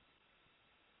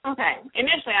 Okay.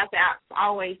 Initially, I said I've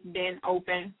always been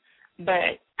open,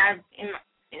 but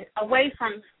away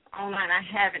from online, I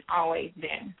haven't always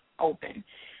been open.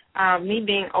 Me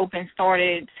being open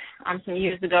started some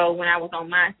years ago when I was on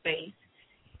MySpace,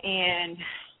 and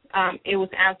it was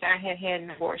after I had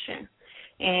an abortion,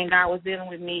 and God was dealing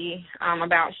with me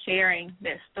about sharing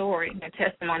that story, that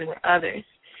testimony with others.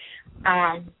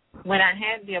 When I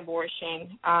had the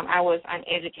abortion, I was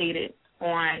uneducated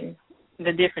on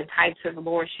the different types of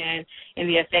abortion and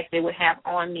the effect they would have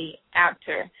on me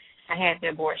after I had the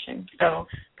abortion. So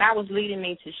God was leading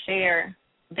me to share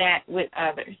that with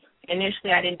others.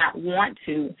 Initially, I did not want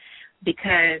to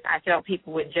because I felt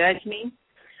people would judge me.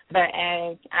 But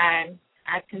as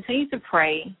I continued to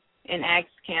pray and ask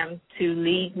Him to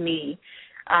lead me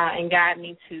and guide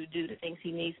me to do the things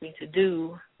He needs me to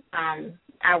do,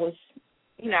 I was,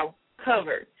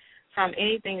 covered from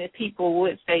anything that people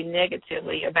would say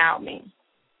negatively about me.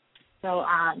 So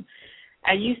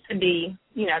I used to be,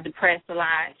 depressed a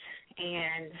lot,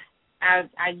 and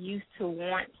I used to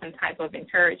want some type of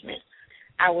encouragement.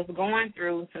 I was going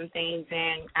through some things,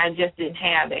 and I just didn't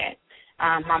have that.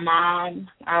 My mom,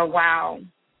 while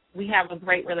we have a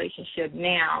great relationship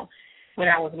now, when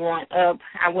I was growing up,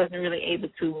 I wasn't really able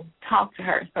to talk to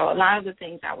her. So a lot of the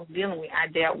things I was dealing with, I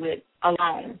dealt with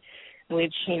alone,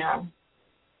 which,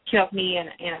 kept me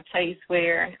in a place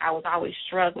where I was always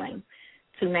struggling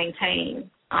to maintain,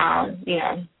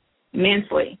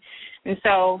 mentally. And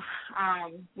so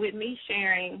with me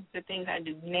sharing the things I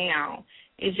do now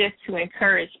is just to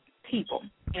encourage people,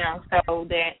 so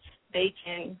that they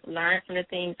can learn from the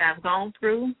things I've gone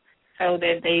through so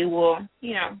that they will,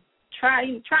 try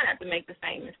not to make the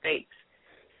same mistakes.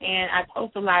 And I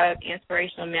post a lot of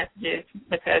inspirational messages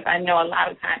because I know a lot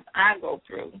of times I go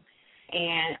through,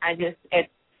 and I just, at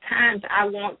times I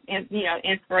want,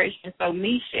 inspiration. So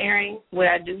me sharing what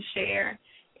I do share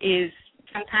is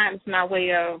sometimes my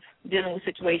way of dealing with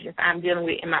situations I'm dealing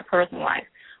with in my personal life,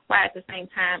 while at the same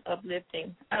time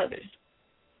uplifting others.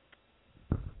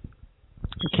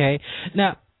 Okay.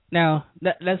 Now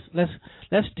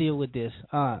let's deal with this.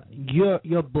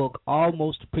 Your book,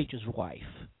 Almost a Preacher's Wife.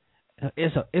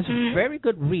 It's a very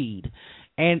good read,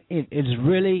 and it's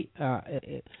really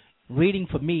reading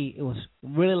for me. It was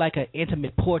really like an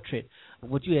intimate portrait of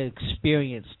what you had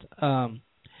experienced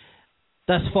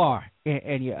thus far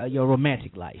in your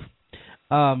romantic life.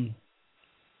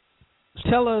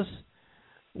 Tell us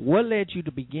what led you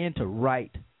to begin to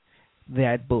write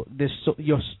that book,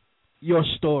 your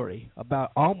story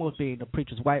about almost being the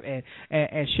preacher's wife,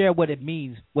 and share what it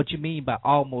means, what you mean by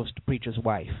almost the preacher's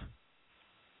wife.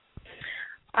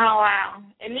 Oh, wow.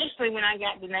 Initially, when I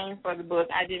got the name for the book,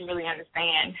 I didn't really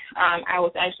understand. I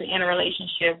was actually in a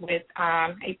relationship with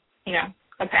a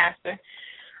pastor.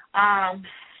 I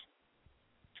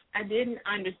didn't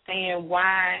understand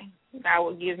why God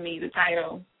would give me the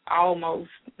title Almost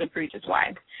the Preacher's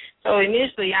Wife. So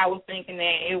initially I was thinking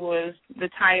that it was the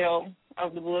title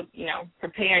of the book,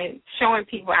 showing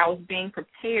people I was being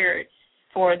prepared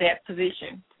for that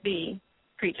position to be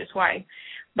preacher's wife.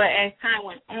 But as time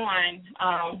went on,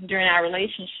 during our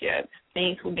relationship,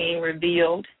 things were being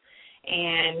revealed,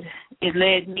 and it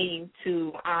led me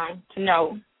to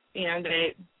know,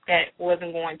 that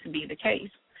wasn't going to be the case.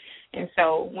 And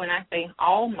so when I say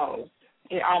almost,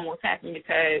 it almost happened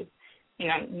because,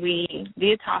 we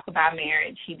did talk about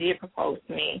marriage. He did propose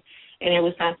to me, and it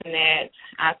was something that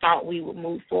I thought we would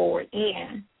move forward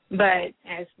in. But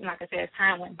as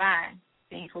time went by,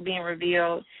 things were being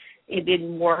revealed. It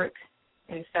didn't work.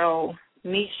 And so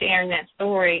me sharing that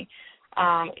story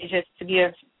is just to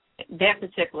give that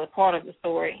particular part of the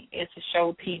story is to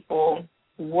show people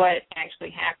what actually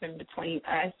happened between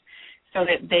us so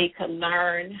that they could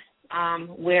learn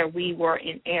where we were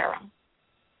in error.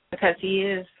 Because he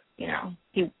is,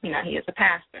 he is a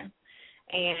pastor.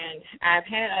 And I've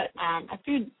had a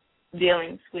few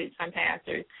dealings with some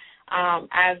pastors.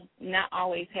 I've not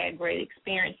always had great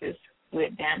experiences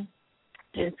with them.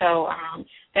 And so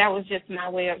that was just my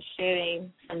way of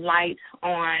shedding some light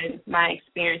on my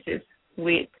experiences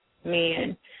with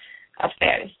men of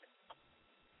status.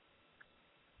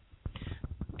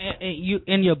 And you,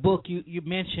 in your book, you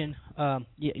mentioned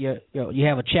you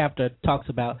have a chapter that talks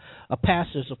about a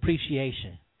pastor's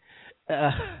appreciation.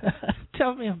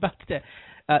 Tell me about that.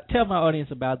 Tell my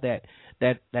audience about that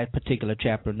particular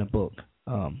chapter in the book,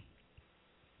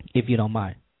 if you don't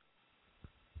mind.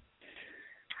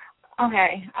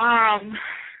 Okay.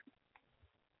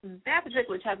 That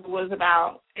particular chapter was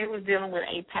dealing with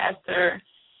a pastor.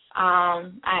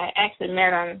 I actually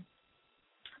met him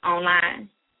online,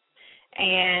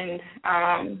 and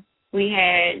we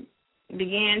had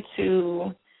began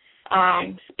to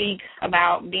speak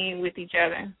about being with each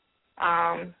other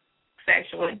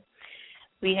sexually.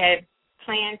 We had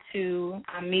planned to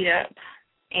meet up,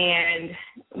 and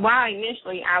while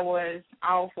initially I was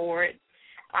all for it,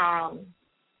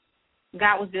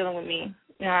 God was dealing with me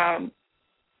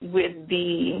with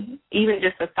even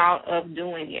just the thought of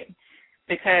doing it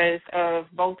because of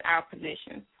both our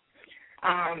positions.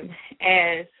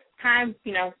 As time,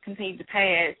 continued to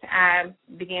pass, I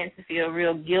began to feel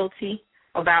real guilty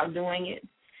about doing it.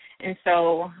 And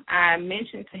so I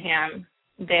mentioned to him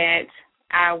that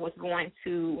I was going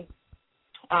to,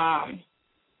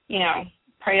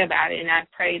 pray about it, and I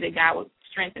prayed that God would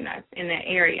strengthen us in that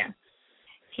area.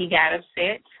 He got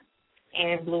upset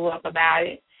and blew up about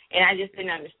it, and I just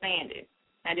didn't understand it.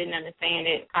 I didn't understand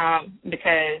it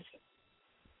because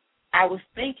I was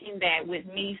thinking that with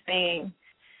me saying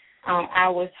I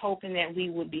was hoping that we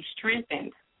would be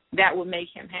strengthened, that would make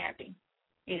him happy.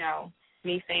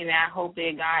 Me saying that I hope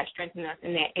that God strengthened us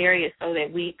in that area so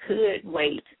that we could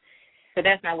wait, but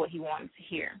that's not what he wanted to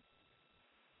hear.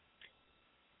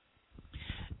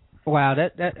 Wow,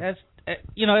 that's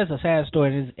it's a sad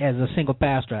story. As a single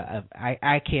pastor,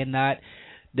 I cannot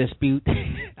dispute.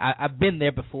 I've been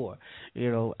there before.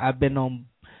 I've been on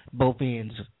both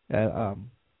ends.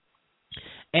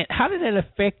 And how did that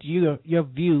affect your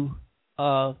view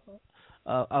of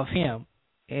him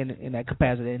in that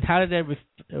capacity? And how did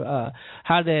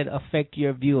that affect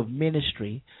your view of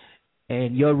ministry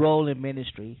and your role in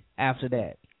ministry after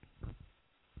that?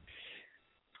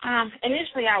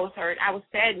 Initially, I was hurt. I was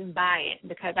saddened by it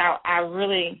because I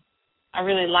really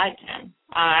liked him.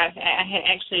 I had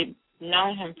actually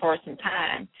known him for some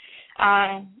time.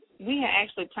 We had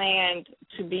actually planned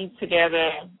to be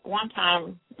together one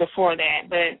time before that,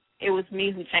 but it was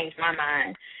me who changed my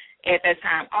mind at that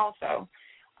time also.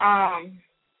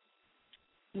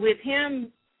 With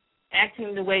him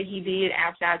acting the way he did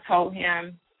after I told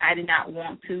him I did not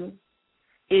want to,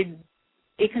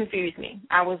 it confused me.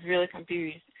 I was really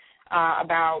confused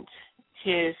about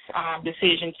his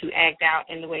decision to act out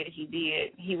in the way that he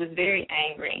did. He was very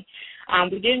angry.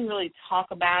 We didn't really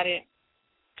talk about it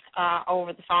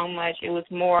over the phone much. It was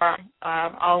more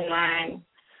online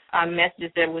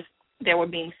messages that were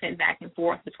being sent back and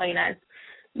forth between us.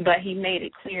 But he made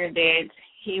it clear that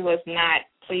he was not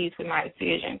pleased with my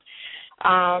decision.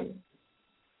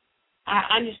 I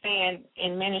understand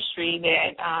in ministry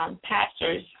that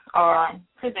pastors are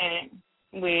presented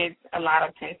with a lot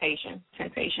of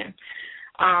temptation.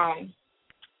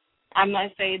 I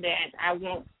must say that I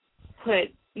won't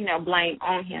put, blame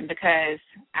on him, because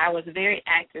I was a very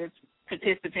active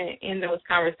participant in those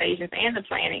conversations and the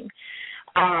planning.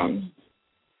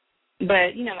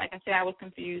 But, like I said, I was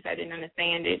confused. I didn't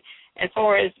understand it. As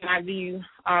far as my view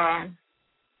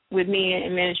with me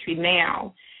in ministry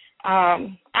now, I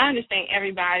understand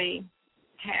everybody,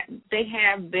 they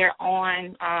have their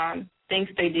own things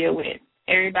they deal with.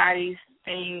 Everybody's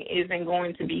thing isn't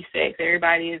going to be sex.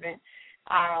 Everybody isn't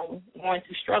going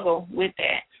to struggle with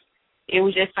that. It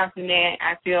was just something that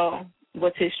I feel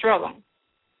was his struggle.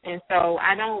 And so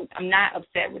I'm not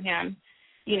upset with him,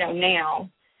 now.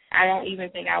 I don't even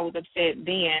think I was upset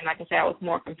then. Like I said, I was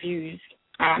more confused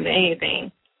than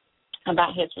anything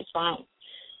about his response.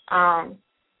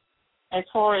 As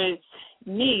far as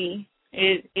me,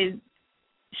 it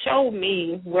showed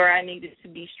me where I needed to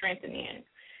be strengthened in.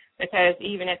 Because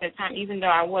even at that time, even though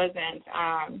I wasn't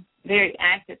very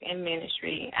active in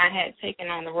ministry, I had taken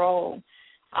on the role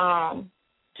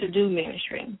to do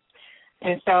ministry.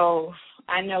 And so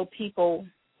I know people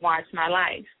watch my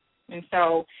life. And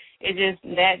so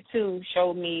that too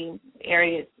showed me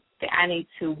areas that I need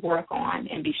to work on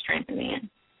and be strengthened in.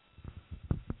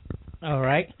 All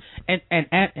right.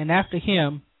 And after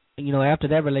him, after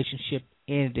that relationship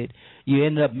ended, you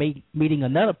ended up meeting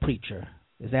another preacher.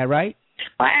 Is that right?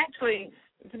 Well, actually,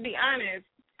 to be honest,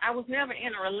 I was never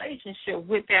in a relationship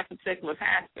with that particular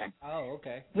pastor. Oh,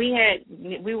 okay. We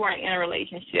weren't in a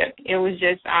relationship. It was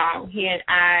just he and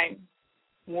I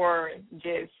were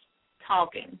just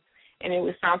talking, and it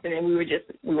was something that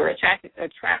we were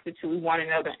attracted to one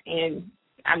another. And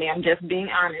I mean, I'm just being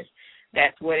honest.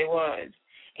 That's what it was,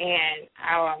 and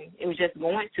it was just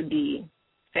going to be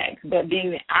sex. But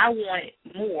being that I wanted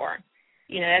more.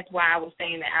 That's why I was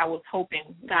saying that I was hoping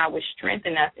God would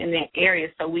strengthen us in that area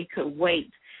so we could wait.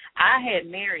 I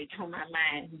had marriage on my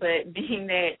mind, but being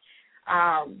that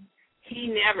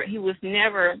he was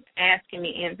never asking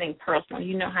me anything personal.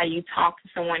 You know how you talk to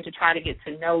someone to try to get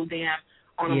to know them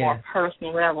on a more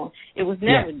personal level. It was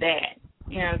never that.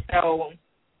 So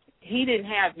he didn't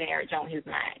have marriage on his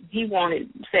mind. He wanted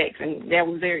sex, and that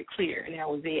was very clear, and that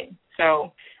was it.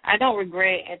 So I don't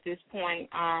regret at this point,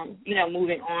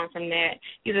 moving on from that.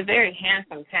 He's a very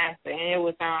handsome pastor, and it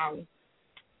was I'm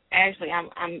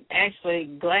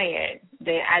actually glad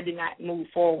that I did not move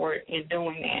forward in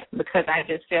doing that, because I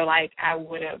just feel like I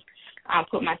would have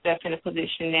put myself in a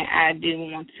position that I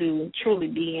didn't want to truly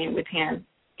be in with him.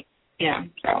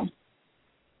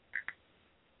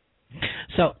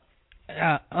 So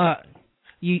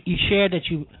you shared that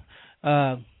you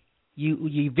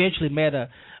eventually met a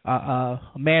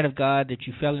man of God that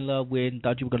you fell in love with and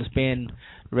thought you were going to spend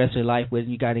the rest of your life with,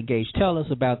 and you got engaged. Tell us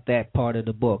about that part of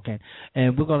the book,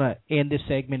 and we're going to end this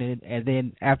segment, and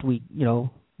then after we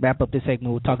wrap up this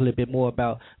segment, we'll talk a little bit more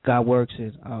about God Works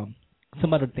and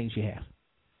some other things you have.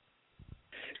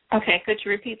 Okay, could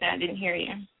you repeat that? I didn't hear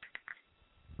you.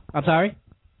 I'm sorry?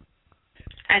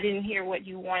 I didn't hear what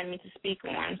you wanted me to speak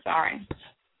on. I'm sorry.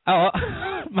 Oh,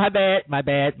 my bad.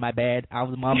 I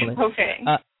was mumbling. Okay.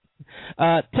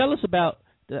 Tell us about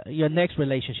your next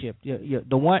relationship,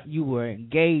 the one you were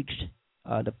engaged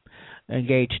to,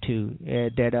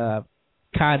 that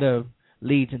kind of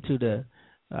leads into the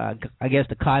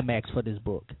climax for this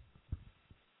book.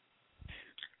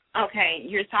 Okay,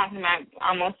 you're talking about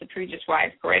Almost a Preacher's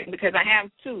Wife, correct? Because I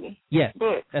have two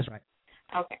books. That's right.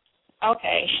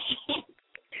 Okay.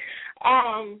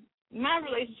 My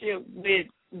relationship with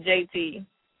JT,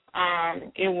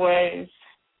 it was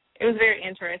very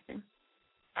interesting.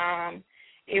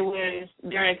 It was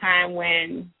during a time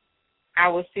when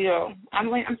I'm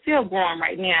still growing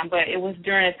right now, but it was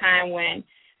during a time when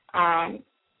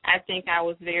I think I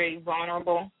was very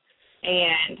vulnerable,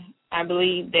 and I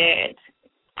believe that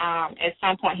at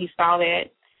some point he saw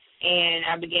that, and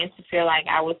I began to feel like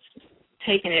I was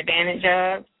taken advantage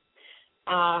of.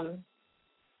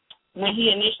 When he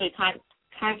initially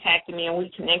contacted me and we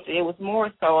connected, it was more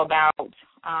so about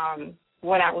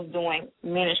what I was doing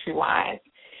ministry-wise.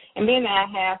 And being that I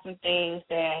have some things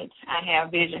that I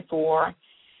have vision for,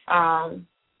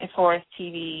 as far as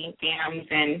TV, films,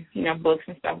 and books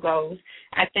and stuff goes,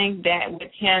 I think that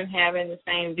with him having the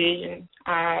same vision,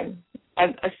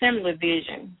 a similar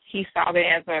vision, he saw that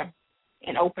as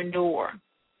an open door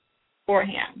for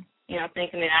him.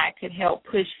 thinking that I could help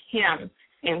push him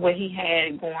and what he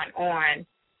had going on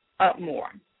up more.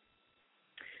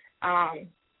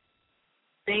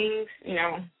 Things,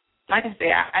 like I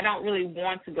said, I don't really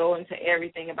want to go into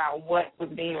everything about what was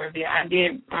being revealed. I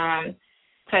did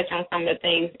touch on some of the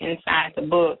things inside the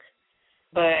book,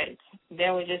 but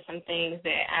there were just some things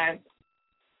that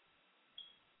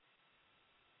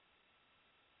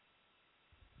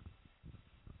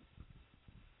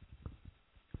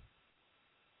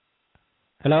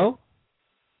Hello?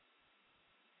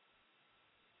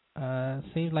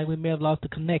 Seems like we may have lost the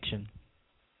connection.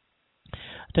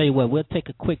 I'll tell you what, we'll take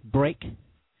a quick break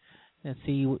and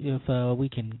see if we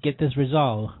can get this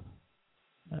resolved.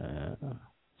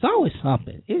 It's always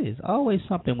something. It is always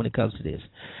something when it comes to this.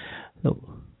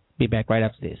 So, be back right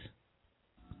after this.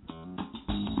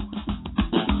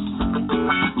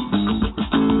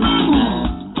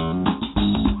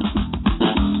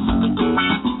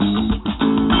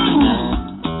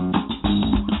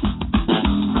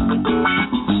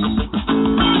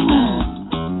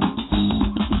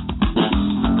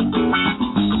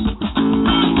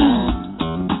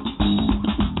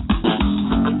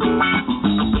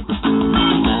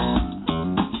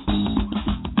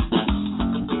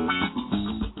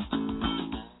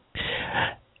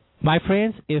 My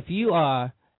friends, if you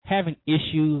are having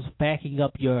issues backing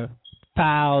up your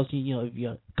files, if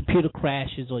your computer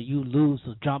crashes or you lose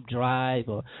a jump drive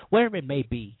or whatever it may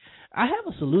be, I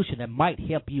have a solution that might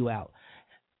help you out.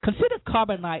 Consider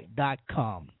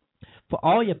Carbonite.com for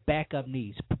all your backup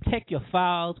needs. Protect your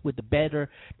files with the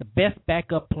best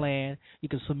backup plan. You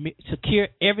can secure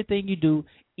everything you do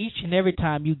each and every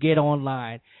time you get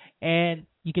online, and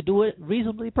you can do it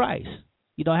reasonably priced.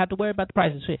 You don't have to worry about the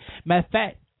prices. Matter of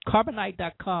fact,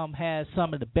 Carbonite.com has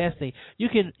some of the best things. You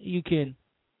can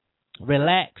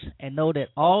relax and know that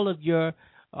all of your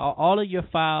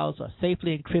files are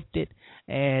safely encrypted,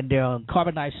 and they're on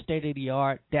Carbonite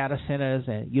state-of-the-art data centers,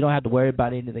 and you don't have to worry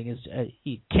about anything.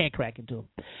 You can't crack into them,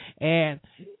 and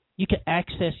you can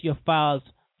access your files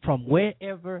from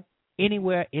wherever,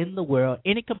 anywhere in the world,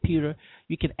 any computer.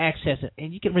 You can access it,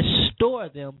 and you can restore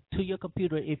them to your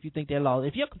computer if you think they're lost.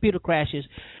 If your computer crashes,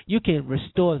 you can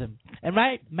restore them. And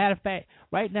matter of fact,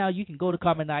 right now you can go to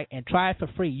Carbonite and try it for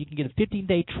free. You can get a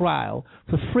 15-day trial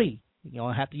for free. You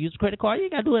don't have to use a credit card. You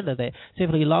ain't got to do any of that.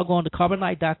 Simply log on to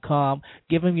Carbonite.com,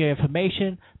 give them your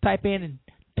information, type in, and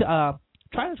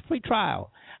try this free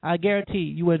trial. I guarantee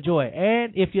you will enjoy it.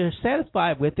 And if you're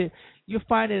satisfied with it, you'll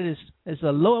find it's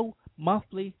a low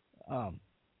monthly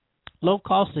low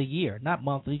cost a year, not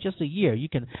monthly, just a year. You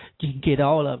can get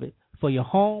all of it for your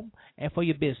home and for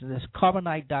your business. It's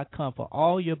Carbonite.com for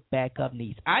all your backup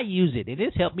needs. I use it, and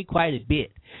it's helped me quite a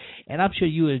bit, and I'm sure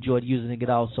you enjoyed using it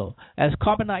also. That's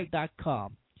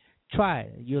Carbonite.com. Try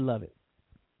it. You'll love it.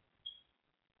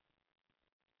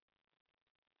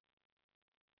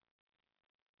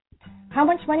 How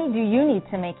much money do you need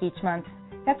to make each month?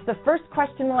 That's the first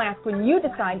question we'll ask when you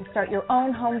decide to start your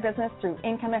own home business through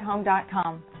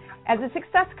IncomeAtHome.com. As a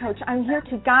success coach, I'm here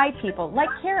to guide people like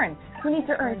Karen who need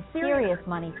to earn serious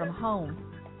money from home.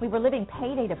 We were living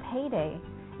payday to payday,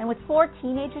 and with 4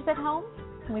 teenagers at home,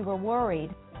 we were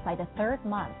worried. By the 3rd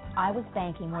month, I was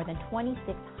banking more than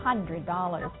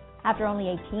 $2,600. After only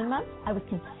 18 months, I was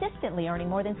consistently earning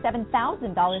more than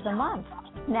 $7,000 a month.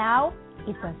 Now,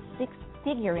 it's a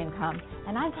 6-figure income,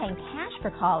 and I'm paying cash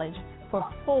for college for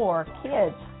 4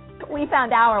 kids. We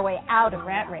found our way out of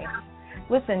rat race.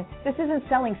 Listen, this isn't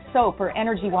selling soap or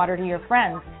energy water to your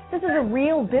friends. This is a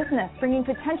real business bringing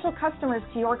potential customers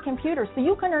to your computer so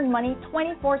you can earn money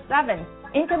 24/7.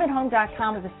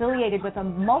 IncomeAtHome.com is affiliated with a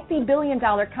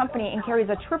multi-billion-dollar company and carries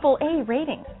a AAA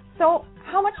rating. So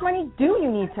how much money do you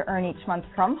need to earn each month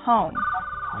from home?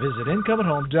 Visit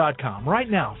IncomeAtHome.com right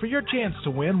now for your chance to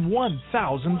win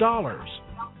 $1,000.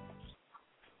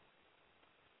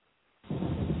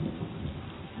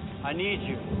 I need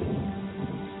you.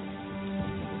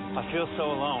 I feel so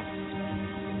alone.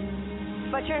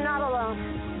 But you're not alone.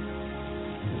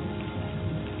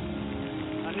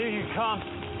 I knew you'd come.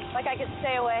 Like I could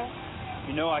stay away.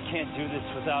 You know I can't do this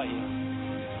without you.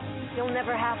 You'll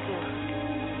never have to.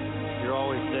 You're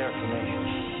always there for me.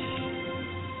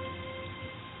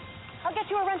 I'll get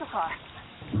you a rental car.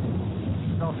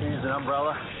 Don't use an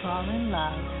umbrella. Fall in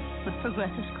love with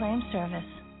Progressive Claim Service.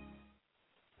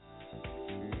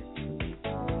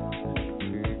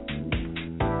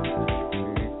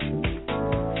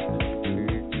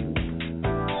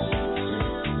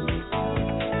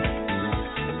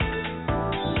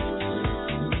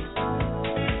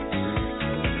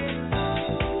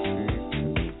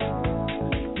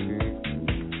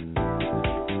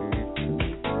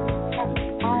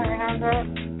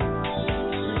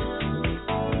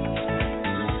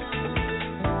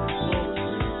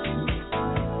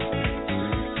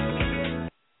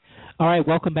 All right,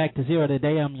 welcome back to Zero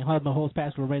Today. I'm your host,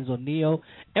 Pastor Lorenzo Neal,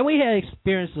 and we had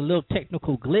experienced a little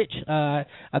technical glitch. I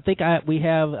think we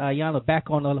have Ayana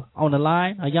back on the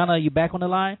line. Ayana, are you back on the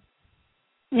line?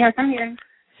 Yes, I'm here.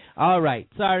 All right.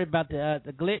 Sorry about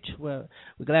the glitch. Well,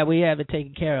 we're glad we have it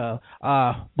taken care of.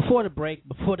 Before the break,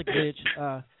 before the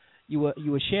glitch, you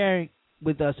were sharing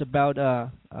with us about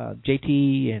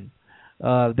JT and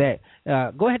that.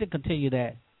 Go ahead and continue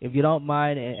that if you don't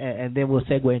mind, and then we'll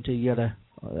segue into the other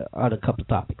couple of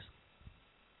topics.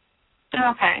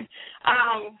 Okay.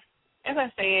 As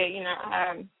I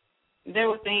said, there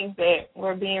were things that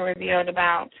were being revealed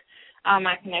about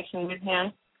my connection with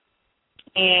him,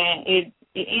 and it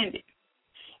ended.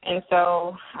 And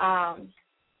so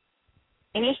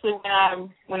initially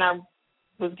when I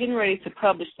was getting ready to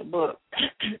publish the book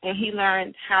and he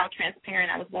learned how transparent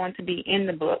I was going to be in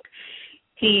the book,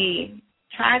 he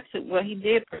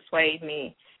did persuade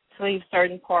me to leave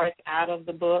certain parts out of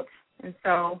the book. And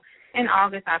so in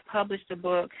August I published the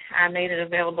book. I made it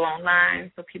available online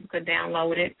so people could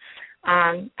download it.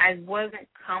 I wasn't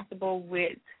comfortable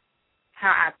with how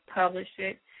I published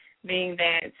it, being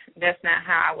that that's not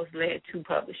how I was led to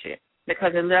publish it,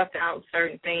 because it left out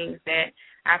certain things that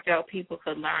I felt people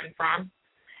could learn from.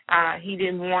 He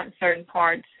didn't want certain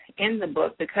parts in the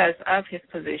book because of his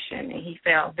position, and he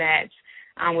felt that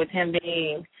with him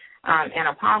being an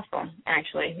apostle,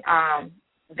 actually,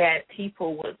 that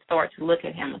people would start to look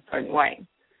at him a certain way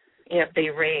if they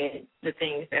read the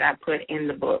things that I put in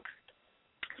the book.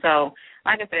 So,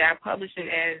 like I said, I published it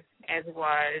as it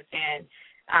was, and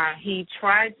he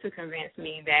tried to convince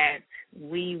me that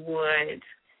we would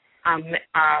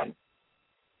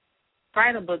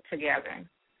write a book together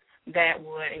that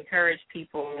would encourage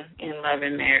people in love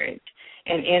and marriage.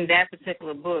 And in that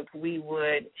particular book, we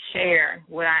would share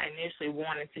what I initially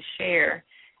wanted to share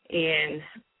in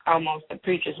Almost a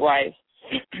Preacher's Wife.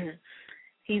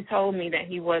 He told me that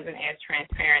he wasn't as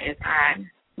transparent as I,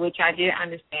 which I did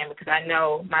understand because I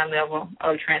know my level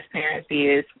of transparency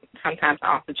is sometimes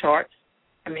off the charts.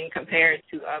 I mean, compared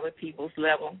to other people's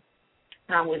level,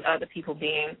 with other people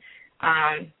being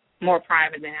more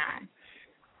private than I.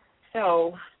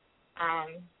 So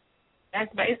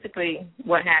that's basically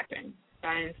what happened.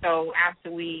 And so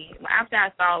after I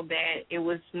saw that, it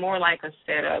was more like a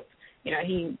setup.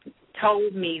 He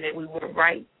told me that we would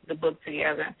write the book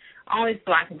together, only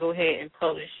so I could go ahead and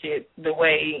publish it the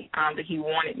way that he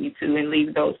wanted me to and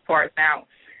leave those parts out.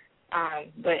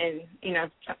 But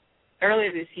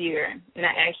earlier this year, and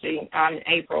actually in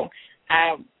April,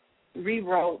 I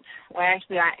rewrote. Well,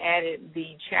 actually, I added the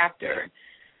chapters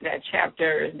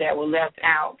that were left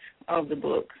out of the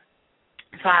book.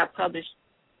 So I published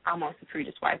Almost a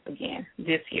Preacher's Wife again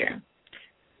this year,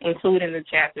 including the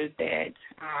chapters that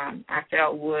I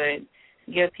felt would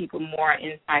give people more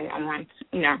insight on,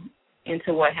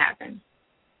 into what happened.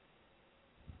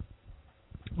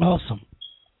 Awesome.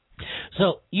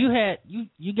 So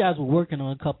you guys were working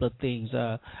on a couple of things.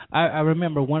 I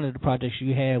remember one of the projects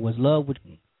you had was Love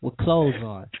with Clothes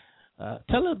On.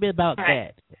 Tell a little bit about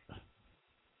that.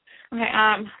 Okay,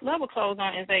 Love with Clothes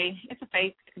On is a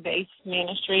faith-based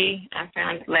ministry. I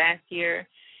founded last year.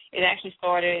 It actually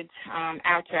started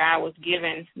after I was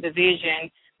given the vision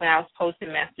when I was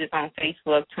posting messages on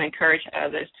Facebook to encourage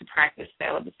others to practice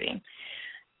celibacy.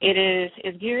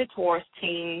 It's geared towards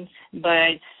teens,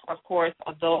 but of course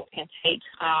adults can take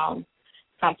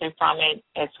something from it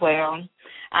as well.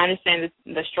 I understand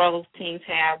the struggles teens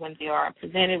have when they are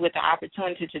presented with the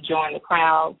opportunity to join the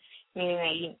crowd, meaning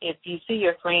that if you see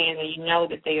your friend and you know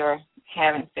that they are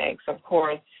having sex, of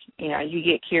course, you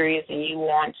get curious and you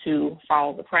want to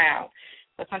follow the crowd.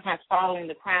 But sometimes following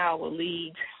the crowd will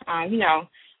lead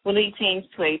teens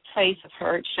to a place of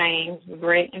hurt, shame,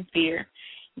 regret, and fear.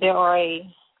 There are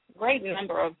a great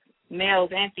number of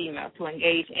males and females who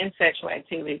engage in sexual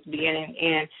activities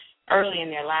beginning early in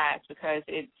their lives because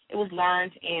it was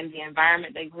learned in the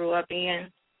environment they grew up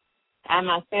in. I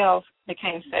myself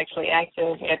became sexually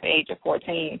active at the age of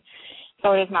 14.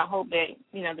 So it is my hope that,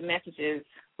 the messages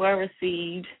were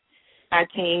received by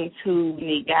teens who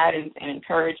need guidance and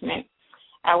encouragement.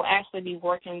 I will actually be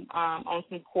working on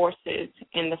some courses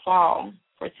in the fall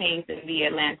for teens in the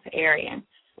Atlanta area,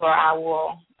 where I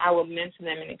will mentor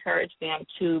them and encourage them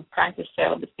to practice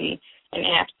celibacy and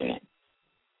abstinence.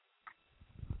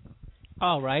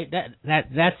 All right,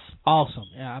 that's awesome.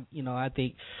 I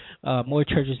think more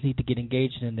churches need to get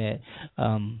engaged in that.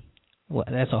 Well,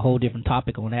 that's a whole different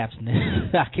topic on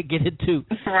abstinence I could get into.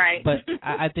 Right. But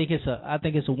I think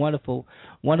it's a wonderful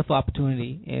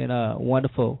opportunity and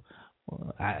wonderful.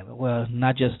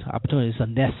 Not just opportunity, it's a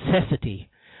necessity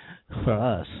for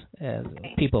us as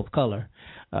people of color,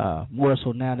 more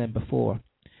so now than before.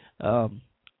 So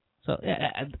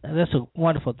that's a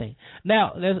wonderful thing.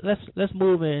 Now let's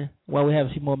move in while we have a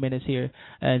few more minutes here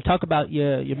and talk about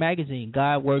your magazine,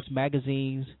 God Works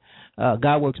Magazines.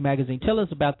 God Works Magazine. Tell us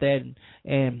about that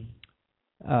and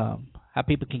how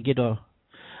people can get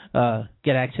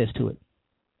access to it.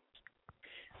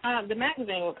 The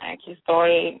magazine was actually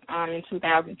started in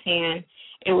 2010.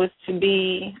 It was to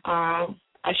be a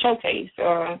showcase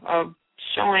of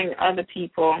showing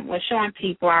people,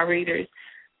 our readers,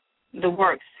 the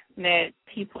works that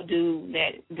people do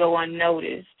that go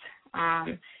unnoticed.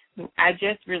 I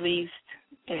just released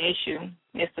an issue.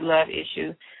 It's the love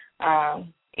issue.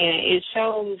 And it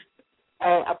shows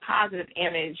a positive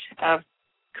image of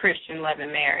Christian love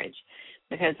and marriage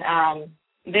because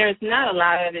there's not a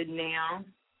lot of it now.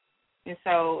 And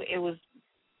so it was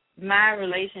my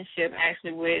relationship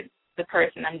actually with the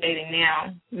person I'm dating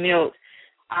now, Milt,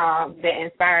 that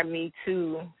inspired me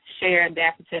to share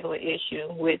that particular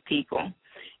issue with people.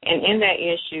 And in that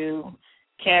issue,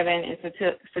 Kevin and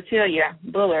Cecilia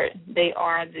Bullard, they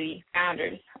are the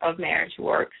founders of Marriage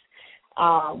Works.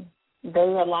 They,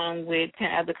 along with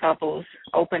 10 other couples,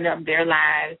 opened up their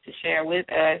lives to share with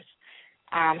us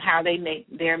how they make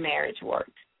their marriage work.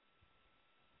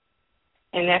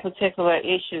 And that particular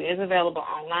issue is available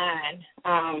online.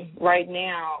 Right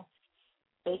now,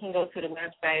 they can go to the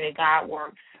website at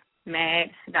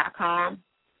godworksmag.com,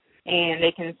 and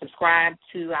they can subscribe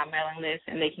to our mailing list,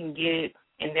 and they can get it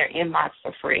in their inbox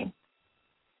for free.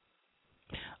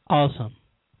 Awesome.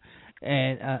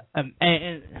 And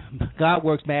God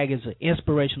Works Mag is an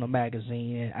inspirational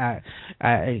magazine,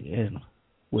 and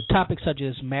with topics such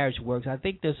as Marriage Works, I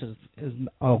think this is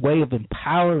a way of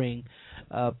empowering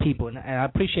people, and I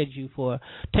appreciate you for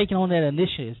taking on that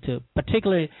initiative to,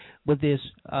 particularly with this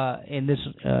in this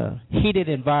heated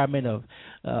environment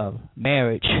of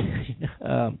marriage.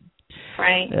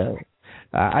 Right.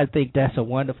 I think that's a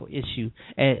wonderful issue.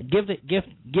 And give the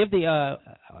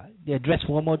address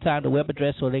one more time, the web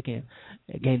address, so they can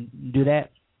do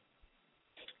that.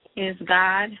 It's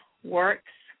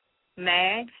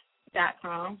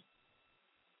godworksmag.com.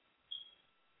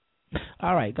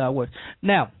 All right, God Works.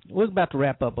 Now we're about to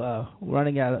wrap up.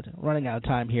 Running out of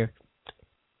time here.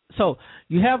 So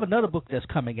you have another book that's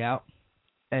coming out,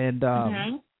 and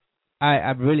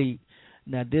I really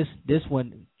now this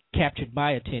one captured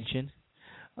my attention.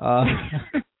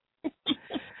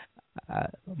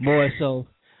 More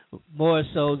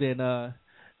so than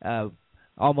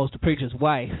Almost a Preacher's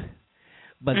Wife.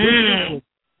 But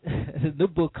this new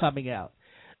book coming out.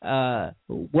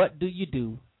 What do you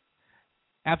do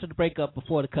after the breakup,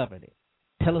 before the covenant?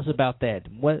 Tell us about that.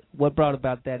 What brought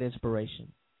about that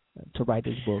inspiration to write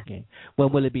this book, and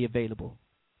when will it be available?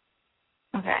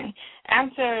 Okay.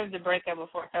 After the breakup,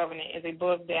 before covenant is a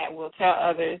book that will tell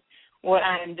others what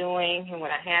I am doing and what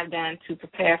I have done to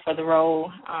prepare for the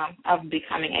role of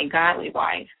becoming a godly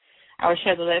wife. I will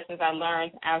share the lessons I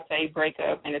learned after a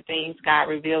breakup and the things God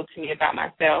revealed to me about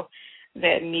myself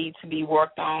that need to be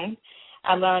worked on.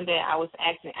 I learned that I was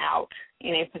acting out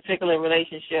in a particular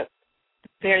relationship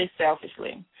very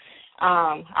selfishly.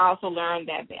 I also learned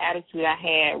that the attitude I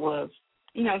had was,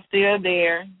 still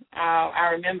there. I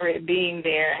remember it being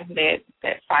there, that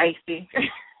feisty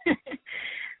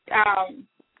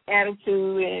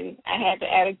attitude, and I had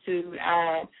the attitude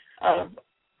of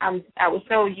I was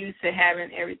so used to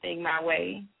having everything my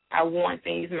way. I want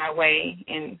things my way,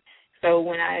 and so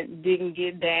when I didn't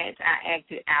get that, I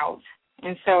acted out.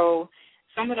 And so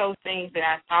some of those things that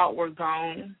I thought were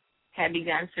gone had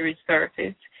begun to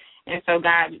resurface, and so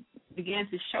God began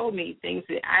to show me things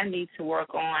that I need to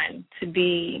work on to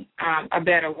be a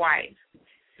better wife,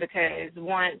 because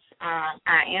once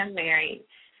I am married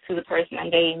to the person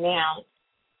I'm dating now,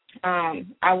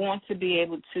 I want to be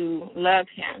able to love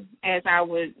him as I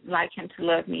would like him to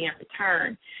love me in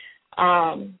return.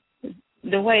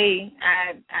 The way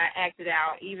I acted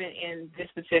out, even in this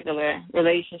particular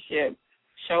relationship,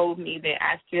 showed me that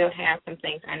I still have some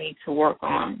things I need to work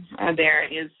on. There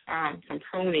is some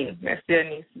pruning that still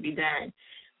needs to be done,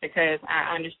 because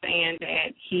I understand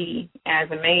that he,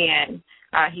 as a man,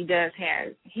 he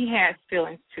has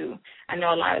feelings too. I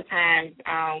know a lot of times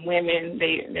women,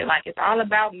 they're like, it's all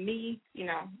about me.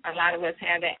 A lot of us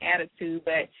have that attitude,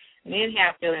 but men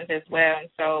have feelings as well. And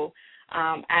so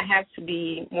I have to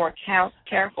be more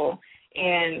careful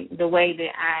in the way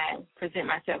that I present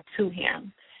myself to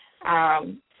him,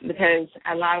 because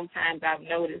a lot of times I've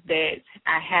noticed that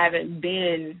I haven't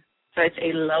been such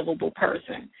a lovable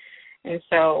person. And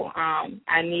so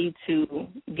I need to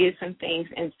get some things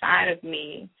inside of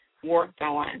me worked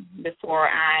on before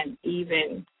I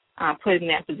even put in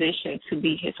that position to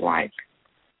be his wife.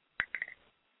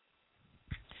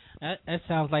 That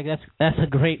sounds like that's a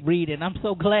great read, and I'm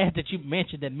so glad that you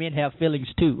mentioned that men have feelings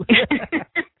too.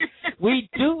 We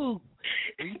do.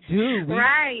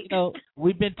 Right.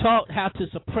 We've been taught how to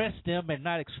suppress them and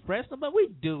not express them, but we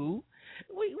do.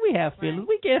 We have feelings.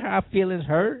 We get our feelings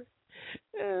hurt.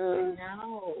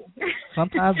 No.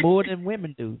 Sometimes more than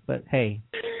women do, but hey.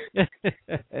 So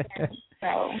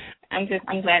I'm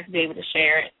glad to be able to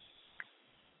share it.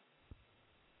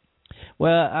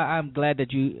 Well, I'm glad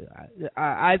that you.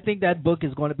 I think that book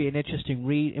is going to be an interesting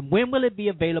read. And when will it be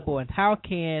available? And how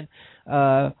can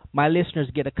my listeners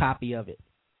get a copy of it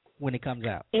when it comes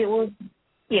out? It will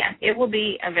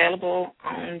be available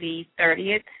on the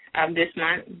 30th of this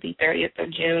month, the 30th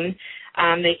of June.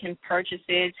 They can purchase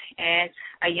it at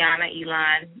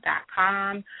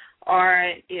AyanaElon.com,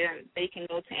 or they can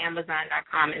go to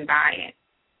Amazon.com and buy it.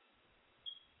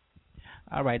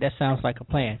 All right, that sounds like a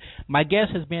plan. My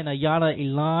guest has been Ayana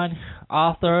Elon,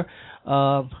 author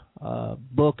of a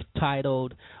book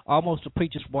titled Almost a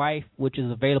Preacher's Wife, which is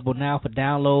available now for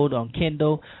download on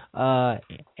Kindle and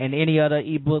any other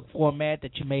ebook format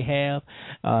that you may have.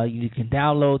 You can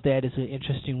download that. It's an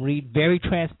interesting read, very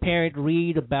transparent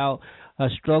read about her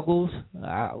struggles.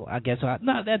 I guess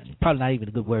that's probably not even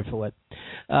a good word for it,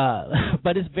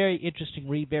 but it's very interesting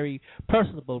read, very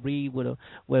personable read with a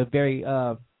very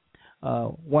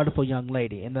wonderful young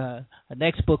lady. And the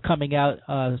next book coming out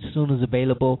as soon as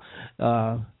available,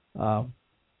 After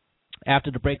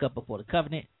the Breakup, Before the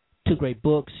Covenant. 2 great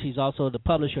books. She's also the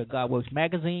publisher of God Works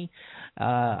magazine.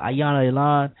 Ayana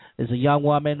Elon is a young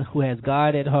woman who has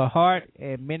God at her heart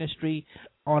and ministry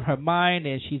on her mind,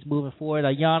 and she's moving forward.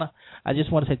 Ayana, I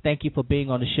just want to say thank you for being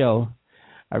on the show.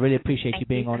 I really appreciate you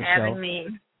being on the show. Thank you for having me.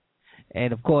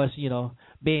 And of course,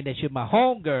 being that you're my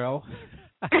home girl.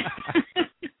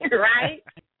 Right?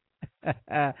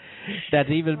 That's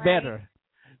even better.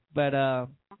 But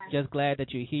just glad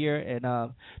that you're here. And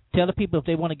tell the people if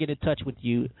they want to get in touch with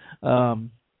you. I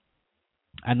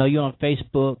know you're on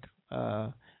Facebook,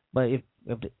 but if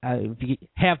you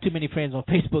have too many friends on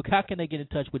Facebook, how can they get in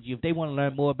touch with you if they want to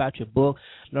learn more about your book,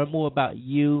 learn more about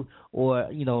you, or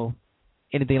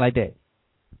anything like that?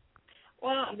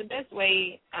 Well, the best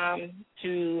way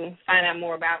to find out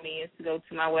more about me is to go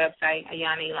to my website,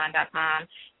 AyanaElon.com.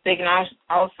 They can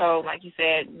also, like you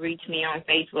said, reach me on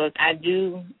Facebook. I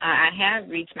have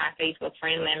reached my Facebook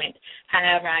friend limit.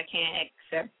 However, I can't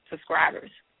accept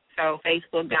subscribers. So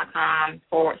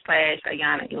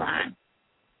Facebook.com/Ayana Elon.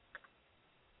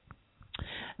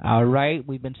 All right.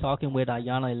 We've been talking with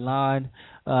Ayana Elon,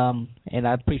 and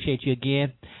I appreciate you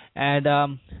again. And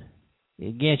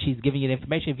again, she's giving you the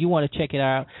information. If you want to check it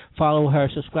out, follow her,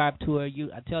 subscribe to her.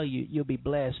 I tell you, you'll be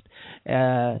blessed.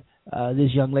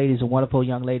 This young lady is a wonderful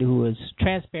young lady who is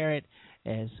transparent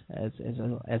as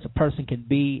a person can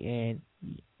be, and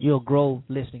you'll grow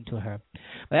listening to her.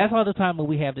 But that's all the time that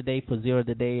we have today for Zero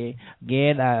Today.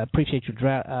 Again, I appreciate you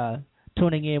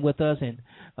tuning in with us, and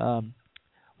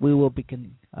we will do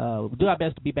our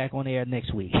best to be back on air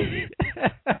next week.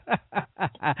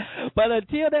 But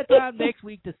until that time, next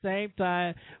week, the same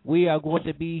time, we are going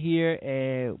to be here,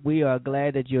 and we are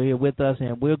glad that you're here with us,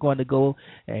 and we're going to go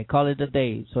and call it a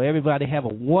day. So everybody have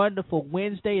a wonderful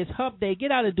Wednesday. It's Hump Day.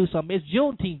 Get out and do something. It's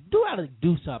Juneteenth. Do out and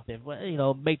do something.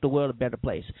 Make the world a better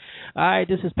place. All right,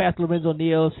 this is Pastor Lorenzo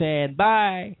Neal saying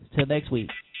bye till next week.